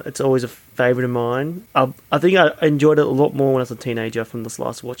 It's always a favourite of mine. I think I enjoyed it a lot more when I was a teenager from this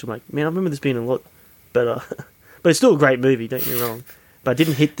last watch. I'm like, man, I remember this being a lot better. But it's still a great movie, don't get me wrong. But it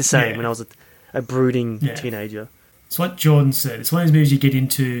didn't hit the same when I was a brooding teenager. It's what Jordan said. It's one of those movies you get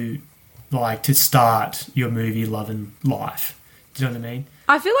into to start your movie loving life. Do you know what I mean?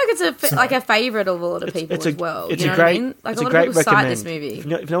 I feel like it's a favourite of a lot of people as well. It's you know a great, what I mean? It's a a lot great of people cite recommend. this movie.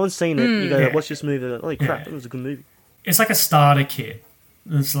 If no one's seen it, you go, watch this movie. They're like, holy crap, it was a good movie. It's like a starter kit.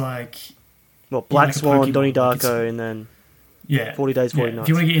 It's like... Black Swan, Donnie Darko, and then 40 Days, 40 Nights. If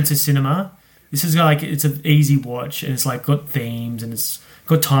you want to get into cinema, this is it's an easy watch, and it's got themes, and it's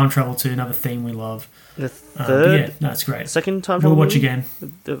got time travel too, another theme we love. The third? It's great. Second time travel We'll watch again.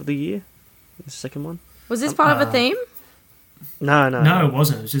 Of the year? The second one? Was this part of a theme? No, it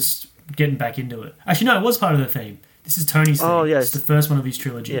wasn't. It was just getting back into it. Actually, no, it was part of the theme. This is Tony's theme. Oh, yeah. It's the first one of his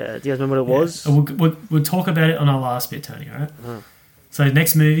trilogy. Yeah, do you guys remember what it was? We'll talk about it on our last bit, Tony, all right? Oh. So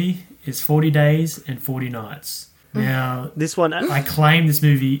next movie is 40 Days and 40 Nights. Now, this one... I claim this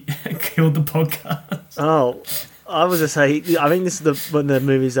movie killed the podcast. Oh, I was going to say, I think this is one of the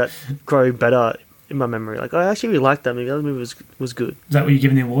movies that grow better in my memory. I actually really liked that movie. That movie was good. Is that what you're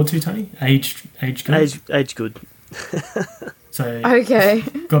giving the award to, Tony? Age good? Age good. So okay,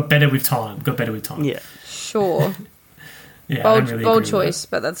 got better with time. Yeah, sure. Yeah, bold choice,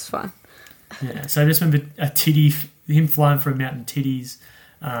 but that's fine. Yeah, so I just remember him flying for a mountain, titties.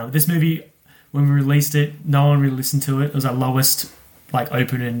 This movie, when we released it, no one really listened to it. It was our lowest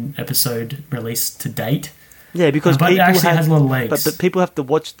opening episode release to date. Yeah, because but it actually has a lot of legs. But people have to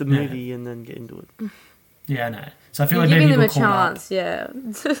watch the movie and then get into it. Yeah, I know. So I feel You're maybe giving people them a caught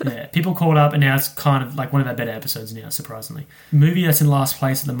chance, up. Yeah, people caught up, and now it's kind of one of our better episodes now, surprisingly. The movie that's in last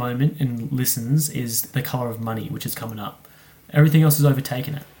place at the moment and listens is The Colour of Money, which is coming up. Everything else has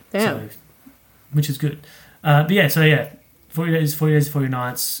overtaken it. Damn. So, which is good. But yeah, so yeah, 40 Days, 40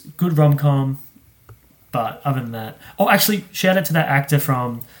 Nights, good rom-com. But other than that... Oh, actually, shout out to that actor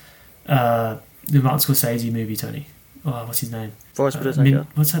from the Martin Scorsese movie, Tony. Oh, what's his name? Forrest Whitaker.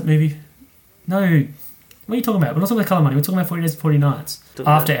 What's that movie? No, what are you talking about? We're not talking about Colour Money. We're talking about 40 Days, 40 Nights.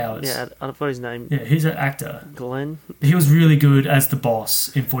 After Hours. Yeah, I forgot his name. Yeah, he's an actor. Glenn? He was really good as the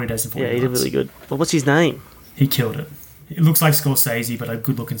boss in 40 Days and 40 Nights. Yeah, he did really good. But what's his name? He killed it. It looks like Scorsese, but a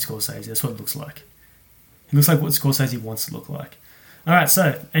good-looking Scorsese. That's what it looks like. It looks like what Scorsese wants to look like. All right,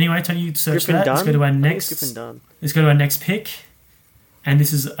 so anyway, Tony, you search Griffin that. Dunn? Let's go to our next. Griffin Dunn. Let's go to our next pick, and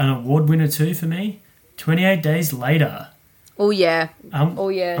this is an award winner too for me. 28 Days Later. Oh yeah.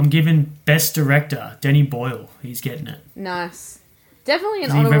 I'm giving Best Director Danny Boyle. He's getting it. Nice. Definitely an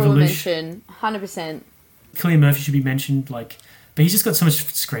Is he honorable Revolution? mention. 100%. Cillian Murphy should be mentioned, but he's just got so much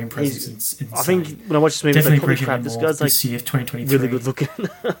screen presence. It's I think when I watched this movie, definitely I was like, appreciate crap, him this more guy's like this year, 2023. really good looking.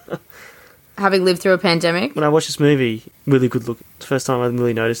 Having lived through a pandemic. When I watched this movie, really good look. It's the first time I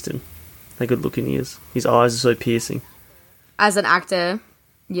really noticed him. How good looking he is. His eyes are so piercing. As an actor,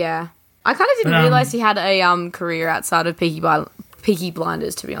 yeah. I kind of didn't realise he had a career outside of Peaky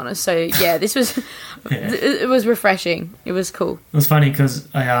Blinders, to be honest. So, yeah, this was... it was refreshing. It was cool. It was funny because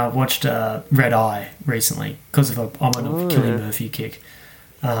I watched Red Eye recently because I'm on a Cillian Murphy kick.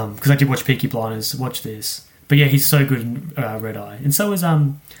 Because I did watch Peaky Blinders, watch this. But yeah, he's so good in Red Eye. And so is...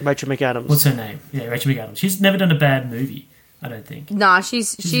 Rachel McAdams. What's her name? Yeah, Rachel McAdams. She's never done a bad movie, I don't think. Nah,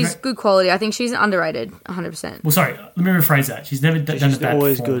 she's good quality. I think she's underrated, 100%. Well, sorry, let me rephrase that. She's never done a bad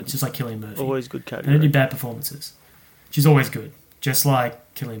always performance, good. just like Cillian Murphy. Always good They category. don't do bad performances. She's always good, just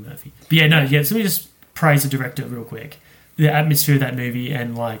like Cillian Murphy. But yeah, so let me just praise the director real quick. The atmosphere of that movie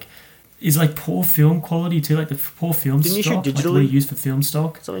and is poor film quality too, like the poor film Didn't stock. you shoot digitally? Like what he used for film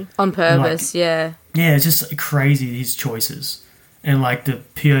stock. Something? On purpose, yeah. Yeah, it's just crazy, his choices. And the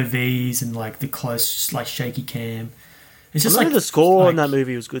POVs and the close, shaky cam. It's just the score in that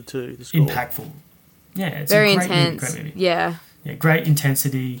movie was good too. The score. Impactful. Yeah, it's very a great intense. Movie, great movie. Yeah. Yeah, great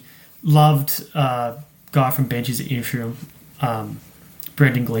intensity. Loved guy from Benches at Interim,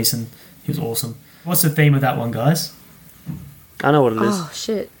 Brendan Gleeson. He was awesome. What's the theme of that one, guys? I know what it is. Oh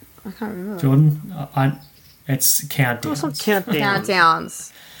shit, I can't remember. Jordan, it's Countdowns. Oh, it's not Countdowns.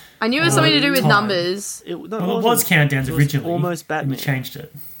 Countdowns. I knew it was something to do with Time. numbers. It was Countdowns originally. Almost Batman. And you changed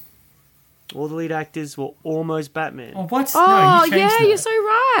it. All the lead actors were almost Batman. Oh, what? Oh, no, you changed yeah, that. you're so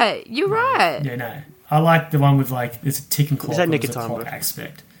right. You're right. Yeah, no. I like the one with there's a ticking clock. Is that or Nick there's a of Time, clock bro?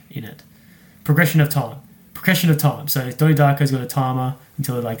 aspect in it. Progression of time. So Donnie Darko's got a timer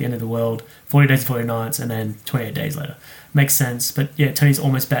until the end of the world. 40 Days and 40 Nights, and then 28 days later. Makes sense. But yeah, Tony's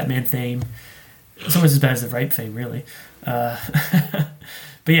almost Batman theme. It's almost as bad as the rape theme, really.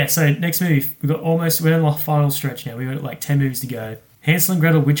 But yeah, so next movie we're on the final stretch now. We've got 10 movies to go. Hansel and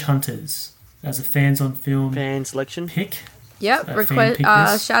Gretel Witch Hunters. As a fans on film fan selection pick. Yep. Fan pick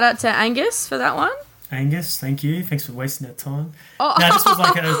this. Shout out to Angus for that one. Angus, thank you. Thanks for wasting that time. Oh, no, this was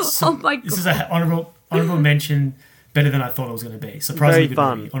oh my god. This is an honorable mention, better than I thought it was going to be. Surprisingly Very good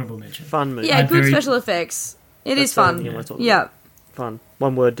fun. movie. Honorable mention. Fun movie. Yeah, good special effects. It's fun. Yeah. Fun.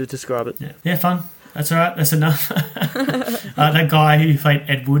 One word to describe it. Yeah, fun. That's all right. That's enough. That guy who played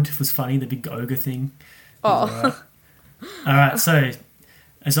Ed Wood was funny. The big ogre thing. Oh. All right. So,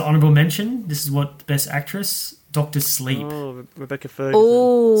 as an honourable mention, this is what Best Actress, Dr. Sleep. Oh, Rebecca Ferguson.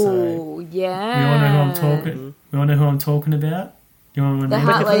 Oh, yeah. We all know who I'm talking. We all know who I'm talking about. You want to The name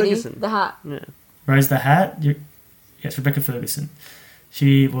hat it? lady. The hat. Yeah. Rose the Hat. Yes, Rebecca Ferguson.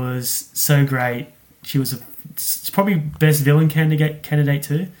 She was so great. She was it's probably best villain candidate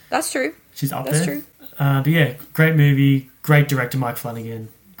too. That's true. She's up That's there. true. But yeah, great movie, great director Mike Flanagan,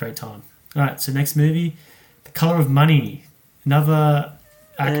 great time. All right, so next movie, The Color of Money, another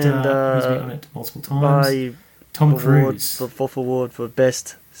actor who's been on it multiple times. By Tom Cruise. For fourth award for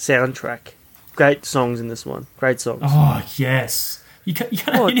best soundtrack. Great songs in this one. Great songs. Oh yes, you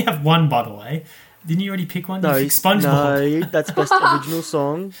only have one, by the way. Didn't you already pick one? No, you picked SpongeBob. no, that's best original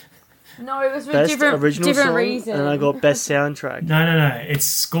song. No, it was for Best different original song, reasons. and I got best soundtrack. No. It's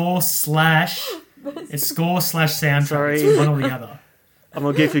score slash soundtrack. Sorry. It's one or the other. I'm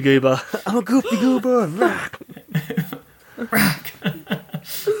a goofy goober. I'm a goofy goober.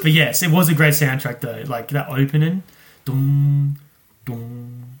 But yes, it was a great soundtrack though. Like that opening. Dum,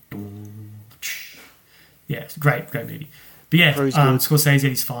 dum, dum, ch. Yeah, it's a great movie. But yeah, Scorsese at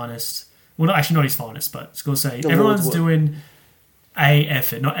his finest. Well, not his finest, but Scorsese. Everyone's doing A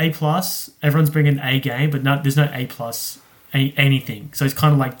effort, not A plus. Everyone's bringing A game, but there's no A plus anything. So it's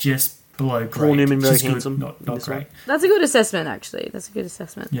kind of like just below great. Paul Newman very Just good, handsome. not great. That's a good assessment, actually. That's a good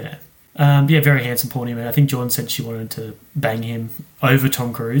assessment. Yeah. Yeah, very handsome Paul Newman. I think Jordan said she wanted to bang him over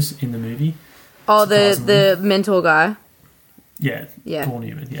Tom Cruise in the movie. Oh, the mentor guy. Yeah, Yeah. Paul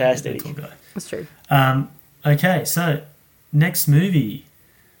Newman. Yeah, the mentor guy. That's true. Okay, so next movie,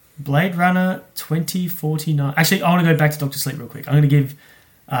 Blade Runner 2049. Actually, I want to go back to Dr. Sleep real quick. I'm going to give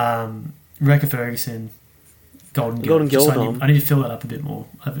Rebecca Ferguson Golden Girl. Golden Girl. I need to fill that up a bit more.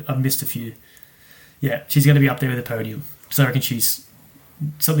 I've missed a few. Yeah, she's going to be up there with the podium. So I reckon she's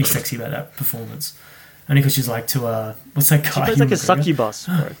something sexy about that performance. Only because she's like to what's that guy? She plays like a succubus,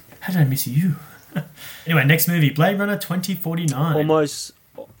 bro. How did I miss you? Anyway, next movie, Blade Runner 2049. Almost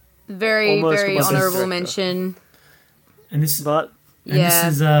Very almost honourable director. mention. And this, But this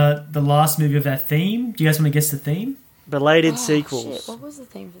is the last movie of that theme. Do you guys want to guess the theme? belated sequels. Shit, what was the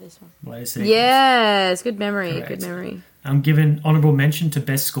theme for this one? Belated sequels. Yes, good memory. Correct. Good memory. I'm giving honourable mention to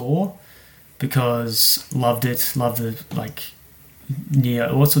best score because loved it. Loved the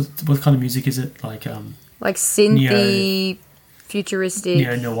neo. What kind of music is it? Like synthy, futuristic.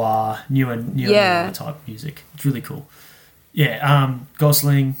 neo noir, noir type music. It's really cool. Yeah,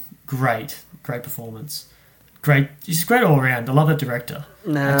 Gosling, great performance. Great, he's great all around. I love that director.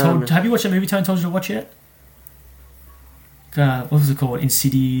 Have you watched that movie Tony told you to watch yet? What was it called?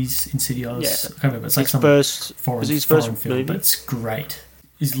 Insidious. Yeah. I can't remember. It's like some first foreign film, film, but it's great.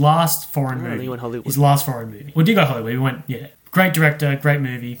 His last foreign movie. He went Hollywood. His last foreign movie. We did go Hollywood. We went, great director, great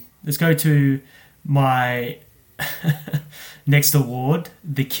movie. Let's go to my next award,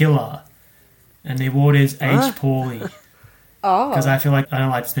 The Killer. And the award is H. Pauly. Oh. Because I feel like I don't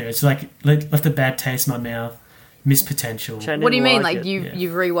like this movie. It's like left a bad taste in my mouth. Missed potential. What do you mean? Like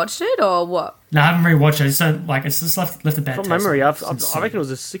you've rewatched it or what? No, I haven't rewatched it. I just don't like. It's just left a bad From taste. memory, I It's reckon it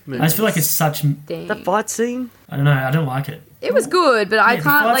was a sick movie. I just feel like it's such. That fight scene. I don't know. I don't like it. It was good, but I the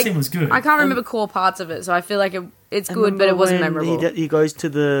can't fight scene was good. I can't remember core parts of it, so I feel like it's good, but it wasn't memorable. He goes to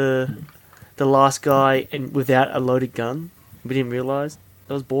the last guy and without a loaded gun. We didn't realise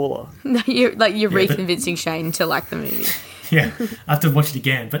that was baller. you're reconvincing Shane to like the movie. Yeah, I have to watch it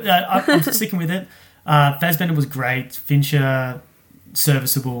again. But I'm sticking with it. Fassbender was great. Fincher,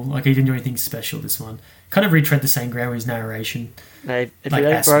 serviceable. Like, he didn't do anything special, this one. Kind of retread the same ground with his narration. No, if like, it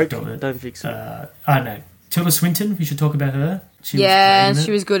ain't broke, of it. don't fix it. I don't know. Tilda Swinton, we should talk about her. She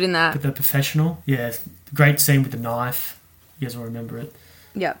was good in that. But The Professional. Yeah, great scene with the knife. You guys will remember it.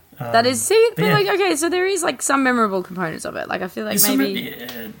 Yeah. That is, but yeah. like, okay, so there is like some memorable components of it. Like, I feel like maybe.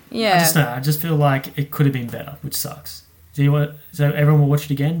 I just feel like it could have been better, which sucks. So everyone will watch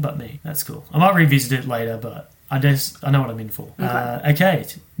it again, but me. That's cool. I might revisit it later, but I know what I'm in for. Okay,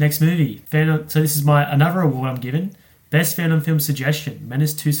 next movie. So this is another award I'm given. Best film suggestion: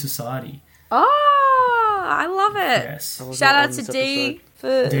 Menace to Society. Oh, I love it. Yes. Shout out to D for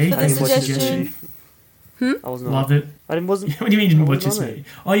the suggestion. I was not. Loved it. What do you mean you didn't watch this movie?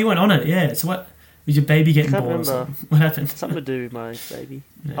 Oh, you weren't on it. Yeah. So what? Was your baby getting born or something? What happened? Something to do with my baby.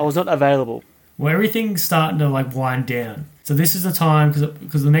 Yeah. I was not available. Well, everything's starting to wind down. So this is the time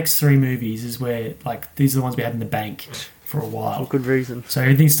because the next 3 movies is where these are the ones we had in the bank for a while. For good reason. So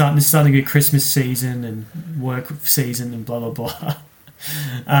everything's starting to be Christmas season and work season and blah blah blah.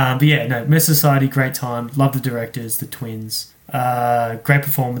 But yeah, no, Menace to Society, great time. Love the directors, the twins. Great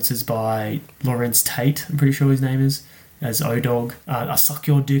performances by Lawrence Tate. I'm pretty sure his name is as O-Dog. I suck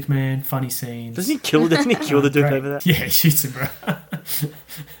your dick, man. Funny scenes. Doesn't he kill the dude over that? Yeah, he shoots him, bro.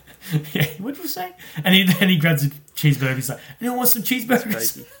 Yeah, what did you say? And then he grabs a cheeseburger. He's like, anyone want some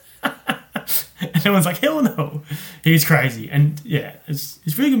cheeseburgers? And everyone's like, hell no. He's crazy. And yeah, it's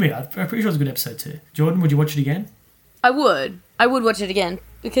really good movie. I'm pretty sure it's a good episode too. Jordan, would you watch it again? I would watch it again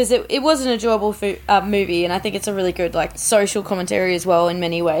because it was an enjoyable movie, and I think it's a really good social commentary as well in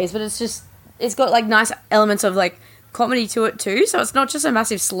many ways. But it's got nice elements of comedy to it too. So it's not just a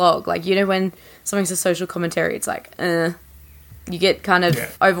massive slog. When something's a social commentary, it's you get kind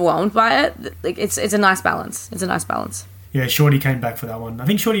of overwhelmed by it. It's a nice balance. It's a nice balance. Yeah, Shorty came back for that one. I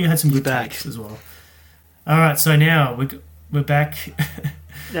think Shorty had some good takes as well. All right, so now we're back.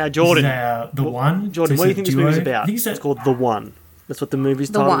 Now, Jordan, The One. Jordan, So what do you think this movie's about? I think it's called The One. That's what the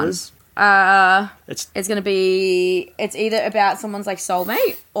movie's The title One. is. It's going to be. It's either about someone's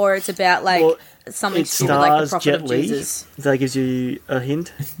soulmate or it's about something it stupid like the stars prophet Jet of Li. Jesus. If that gives you a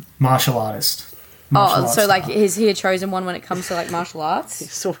hint. Martial artist. So is he a chosen one when it comes to martial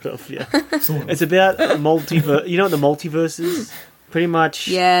arts? Sort of, yeah. Sort of. It's about multiverse. You know what the multiverse is? Pretty much.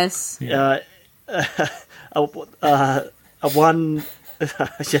 Yes. One.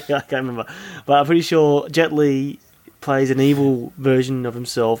 I can't remember, but I'm pretty sure Jet Li plays an evil version of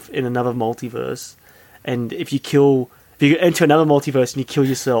himself in another multiverse, and if you enter another multiverse and you kill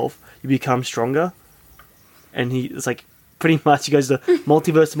yourself, you become stronger. And it's pretty much he goes to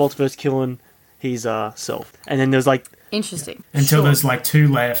multiverse, killing his self. And then there's like... Interesting. Until there's like 2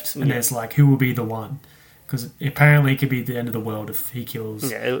 left, and there's like, who will be the one? Because apparently it could be the end of the world if he kills...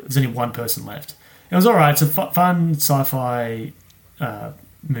 there's only one person left. It was alright. It's a fun sci-fi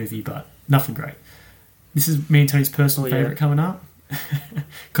movie, but nothing great. This is me and Tony's personal favourite coming up.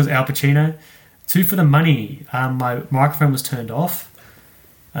 Because Al Pacino. 2 for the money. My microphone was turned off.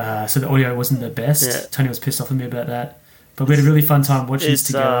 So the audio wasn't the best. Yeah. Tony was pissed off at me about that. But we had a really fun time watching this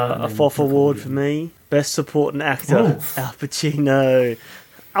together. It's a FOF award for me. Best supporting actor, Oof. Al Pacino.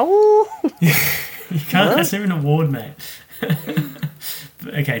 Oh! You can't have an award, mate.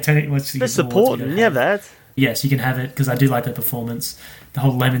 Okay, Tony, what's the best supporting? You have that. Yes, you can have it, because I do like that performance. The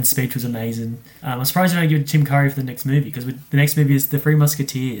whole Lemon speech was amazing. I'm surprised you don't give Tim Curry for the next movie, because the next movie is The Three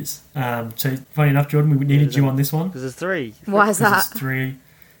Musketeers. So, funny enough, Jordan, we needed you on this one. Because there's 3. Why is that?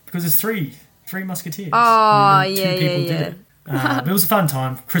 Because there's three Musketeers. Oh, Two people did it. But it was a fun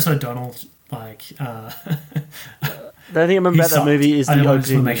time. Chris O'Donnell, like... the only thing I remember about that movie is the opening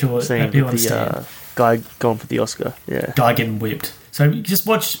scene with the guy going for the Oscar. Yeah, guy getting whipped. So just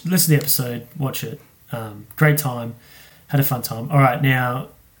listen to the episode, watch it. Great time. Had a fun time. All right, now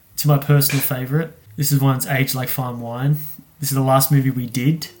to my personal favourite. This is one that's aged like fine wine. This is the last movie we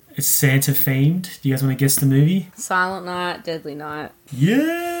did. It's Santa themed. Do you guys want to guess the movie? Silent Night, Deadly Night.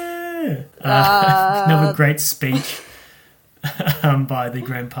 Yeah! Another great speech by the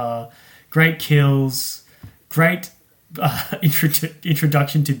grandpa. Great kills. Great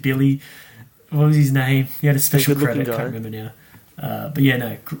introduction to Billy. What was his name? He had a special credit. I can't remember now. But yeah,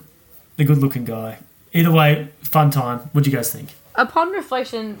 no. The good-looking guy. Either way, fun time. What do you guys think? Upon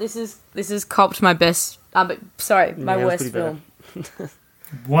reflection, this is copped my best... my worst film.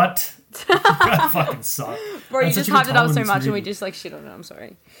 What? I fucking suck. Bro, you just hyped it up so much and we just like shit on it. I'm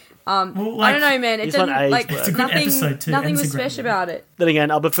sorry. I don't know, man. It didn't like it's a good episode too. Nothing was special about it. Then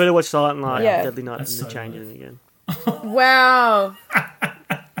again, I prefer to watch Silent Night, Deadly Night, than to change it again. Wow.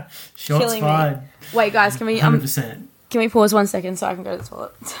 Shots fired. Wait, guys, can we 100%. Can we pause 1 second so I can go to the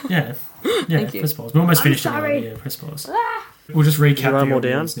toilet? Yeah. Thank you. Press pause. We're almost finished anyway. Yeah, press pause. We'll just recap the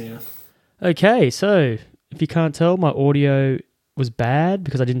awards now. Okay, so if you can't tell, my audio was bad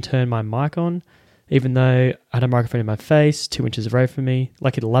because I didn't turn my mic on, even though I had a microphone in my face 2 inches away from me.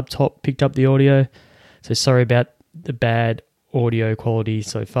 Lucky the laptop picked up the audio, so sorry about the bad audio quality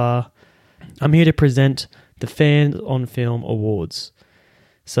so far. I'm here to present the Fans on Film Awards.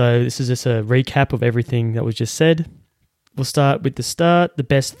 So this is just a recap of everything that was just said. We'll start with the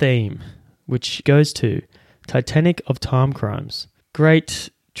best theme, which goes to Titanic of Time Crimes. Great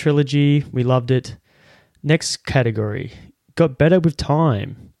trilogy, we loved it. Next category, got better with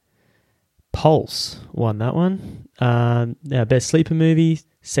time. Pulse won that one. Now, best sleeper movie,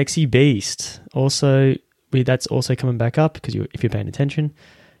 Sexy Beast. Also, that's also coming back up because if you're paying attention.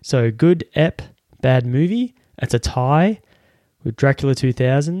 So, good ep, bad movie. It's a tie with Dracula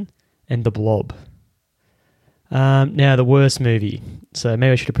 2000 and The Blob. Now, the worst movie. So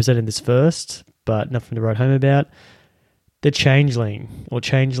maybe I should have presented this first, but nothing to write home about. The Changeling, or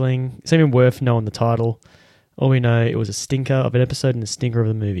Changeling. It's not even worth knowing the title. All we know, it was a stinker of an episode and a stinker of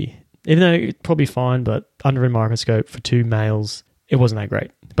the movie. Even though it's probably fine, but under a microscope for 2 males, it wasn't that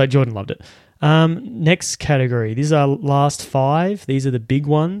great. But Jordan loved it. Next category. These are last 5. These are the big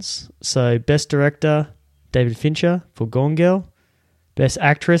ones. So Best Director, David Fincher for Gone Girl. Best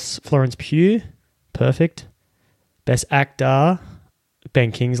Actress, Florence Pugh. Perfect. Best Actor,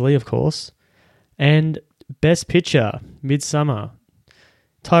 Ben Kingsley, of course. And Best Picture, Midsummer.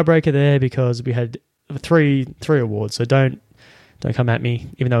 Tiebreaker there because we had three awards, so don't come at me,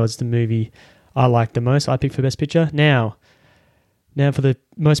 even though it's the movie I like the most. I picked for Best Picture. Now for the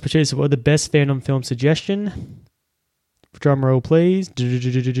most prestigious award, the Best Fan on Film Suggestion. Drum roll, please.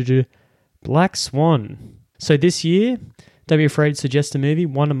 Black Swan. So this year, don't be afraid to suggest a movie,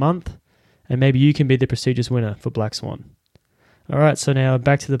 1 a month. And maybe you can be the prestigious winner for Black Swan. All right, so now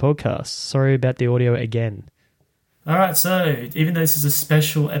back to the podcast. Sorry about the audio again. All right, so even though this is a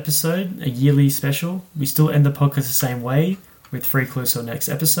special episode, a yearly special, we still end the podcast the same way with 3 clues for next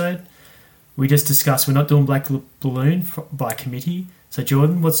episode. We just discussed we're not doing Black Balloon by committee. So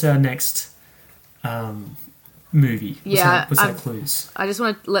Jordan, what's our next movie? What's our clues? I just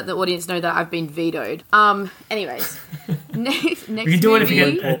want to let the audience know that I've been vetoed. Anyways, next we can do movie. it if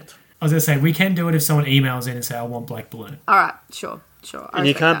you get... I was going to say, we can do it if someone emails in and say, I want Black Balloon. All right, sure. And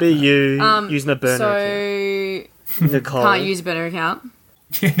you can't be using a burner account. Nicole. Can't use a burner account.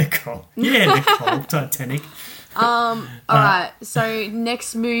 Yeah, Nicole. Yeah, Nicole. Titanic. All right, so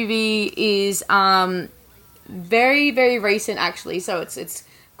next movie is very, very recent, actually. So it's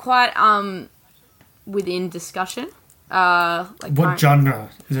quite within discussion. What genre?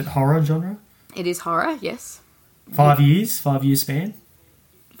 Is it horror genre? It is horror, yes. 5 years? 5 year span?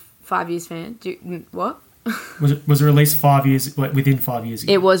 5 years fan. What? Was it released 5 years, within 5 years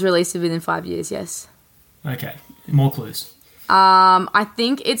ago? It was released within 5 years, yes. Okay. More clues. I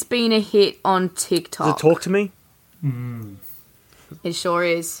think it's been a hit on TikTok. Does it talk to me? It sure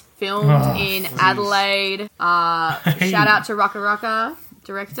is. Filmed in Adelaide. Shout out to Rucka Rucka,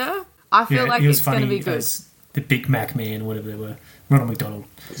 director. I feel like it's going to be good. The Big Mac Man, whatever they were. Ronald McDonald.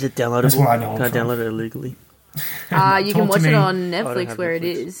 Is it downloadable? That's where I know Can I download it illegally? You can watch it on Netflix where it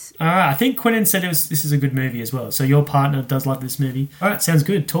is. I think Quentin said this is a good movie as well. So your partner does love this movie. All right, sounds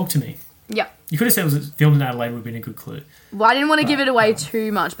good. Talk to me. Yeah. You could have said it was filmed in Adelaide would have been a good clue. Well, I didn't want to give it away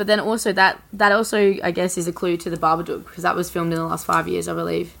too much, but then also that also, I guess, is a clue to the Babadook, because that was filmed in the last 5 years, I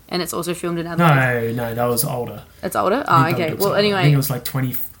believe. And it's also filmed in Adelaide. No, that was older. It's older? Oh, okay. Well, anyway. I think it was like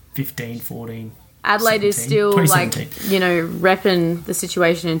 2015, 14. Adelaide is still, like, repping the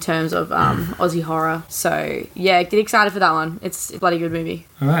situation in terms of Aussie horror. So, yeah, get excited for that one. It's a bloody good movie.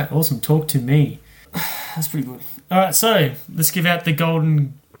 All right, awesome. Talk to me. That's pretty good. All right, so let's give out the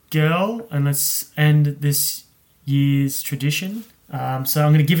Golden Girl and let's end this year's tradition. So I'm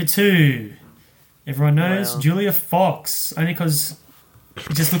going to give it to, everyone knows, Julia Fox. Only because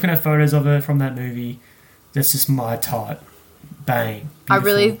just looking at photos of her from that movie, that's just my type. Bang.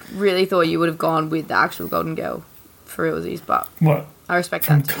 Beautiful. I really thought you would have gone with the actual Golden Girl for realsies, but what? I respect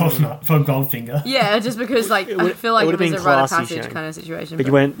that too. From Goldfinger. Yeah, just because like I feel like it was a rite of passage kind of situation. But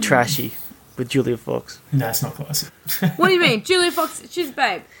you went trashy with Julia Fox. No, it's not classy. What do you mean? Julia Fox, she's a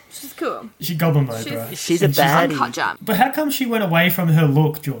babe. She's cool. She goblin mode, bro. She's a baddie. But how come she went away from her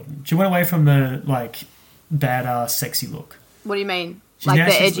look, Jordan? She went away from the like badass, sexy look. What do you mean? Like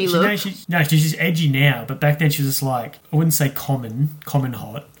the edgy look? She's edgy now, but back then she was just like, I wouldn't say common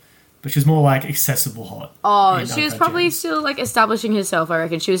hot, but she was more like accessible hot. Oh, she was probably still like establishing herself, I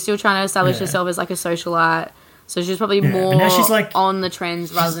reckon. She was still trying to establish herself as like a socialite. So she was probably more now she's like, on the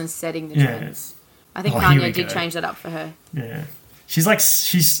trends rather than setting the trends. I think Kanye did change that up for her. Yeah.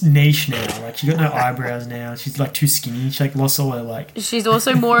 She's niche now. Like, she got no eyebrows now. She's like too skinny. She like lost all her like. She's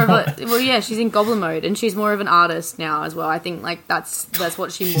also more of a she's in goblin mode, and she's more of an artist now as well. I think like that's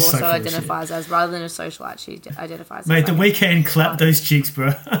what she more so identifies as, rather than a socialite. She identifies. Mate, as the Weeknd clap those cheeks,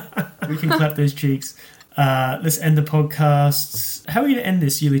 bro. We can clap those cheeks. Let's end the podcast. How are we gonna end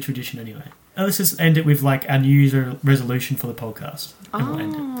this yearly tradition anyway? Let's just end it with like our New Year's resolution for the podcast, and we'll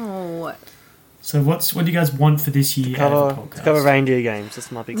end it. So what do you guys want for this year out of the podcast? To cover reindeer games.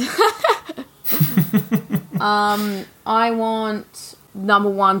 That's my big... I want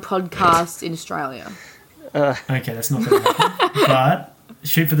 ‑1 podcast in Australia. Okay, that's not going to happen. But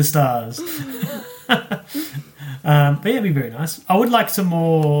shoot for the stars. But yeah, it'd be very nice. I would like some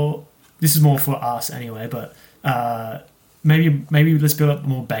more... This is more for us anyway, but maybe let's build up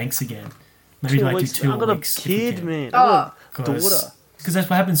more banks again. Maybe do 2 weeks. I've got a kid, man. I've got a daughter. Because that's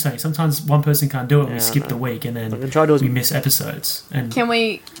what happens, Sonny. Sometimes one person can't do it and we skip the week and then we miss episodes. And can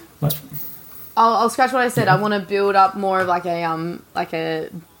we... I'll scratch what I said. I want to build up more of like a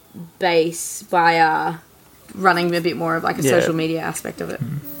base by running a bit more of like a social media aspect of it.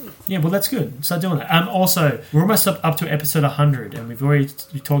 Yeah, well, that's good. Start doing that. Also, we're almost up to episode 100 and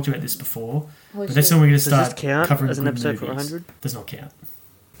we talked about this before. But that's when we're going to start covering as an episode movies. for 100? Does not count.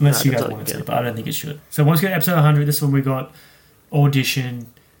 Unless you guys want it to, but I don't think it should. So once we get episode 100, this one we got Audition,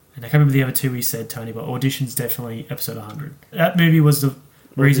 and I can't remember the other 2 we said, Tony, but Audition's definitely episode 100. That movie was the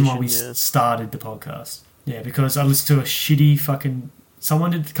reason why we started the podcast. Yeah, because I listened to a shitty fucking...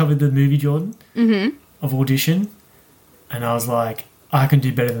 Someone did cover the movie, Jordan, of Audition, and I was like, I can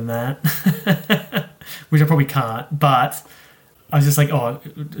do better than that. Which I probably can't, but I was just like, oh,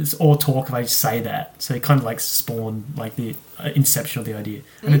 it's all talk if I just say that. So it kind of like spawned like the inception of the idea.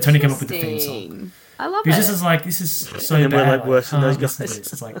 And then Tony came up with the theme song. I love because it. This is like, this is so and bad. We're like worse than those guys.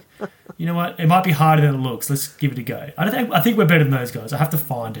 It's like, you know what? It might be harder than it looks. Let's give it a go. I think we're better than those guys. I have to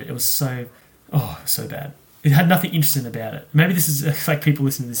find it. It was so bad. It had nothing interesting about it. Maybe this is like people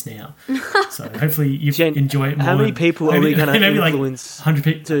listening to this now. So hopefully you enjoy it more. How many people are we going to influence like 100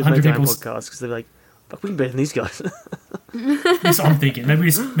 people to make their own podcast? Because they're like, fuck, we can be better than these guys. That's what I'm thinking. Maybe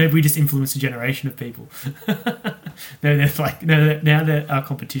we just influence a generation of people. Now they're our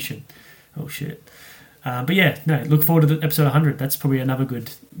competition. Oh shit. But yeah, no, look forward to episode 100. That's probably another good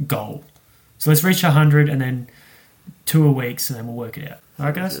goal. So let's reach 100 and then 2 a week, and then we'll work it out. All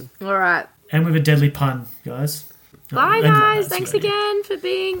right, guys? All right. And with a deadly pun, guys. Bye, guys. Thanks again for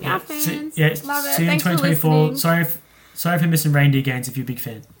being our fans. Love it. See you in 2024. Sorry for missing reindeer games if you're a big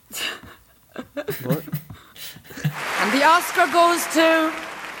fan. What? And the Oscar goes to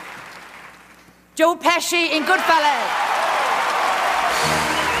Joe Pesci in Goodfellas.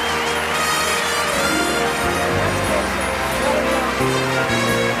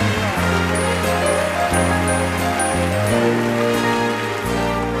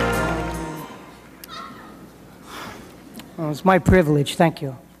 It's my privilege. Thank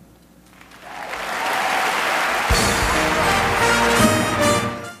you.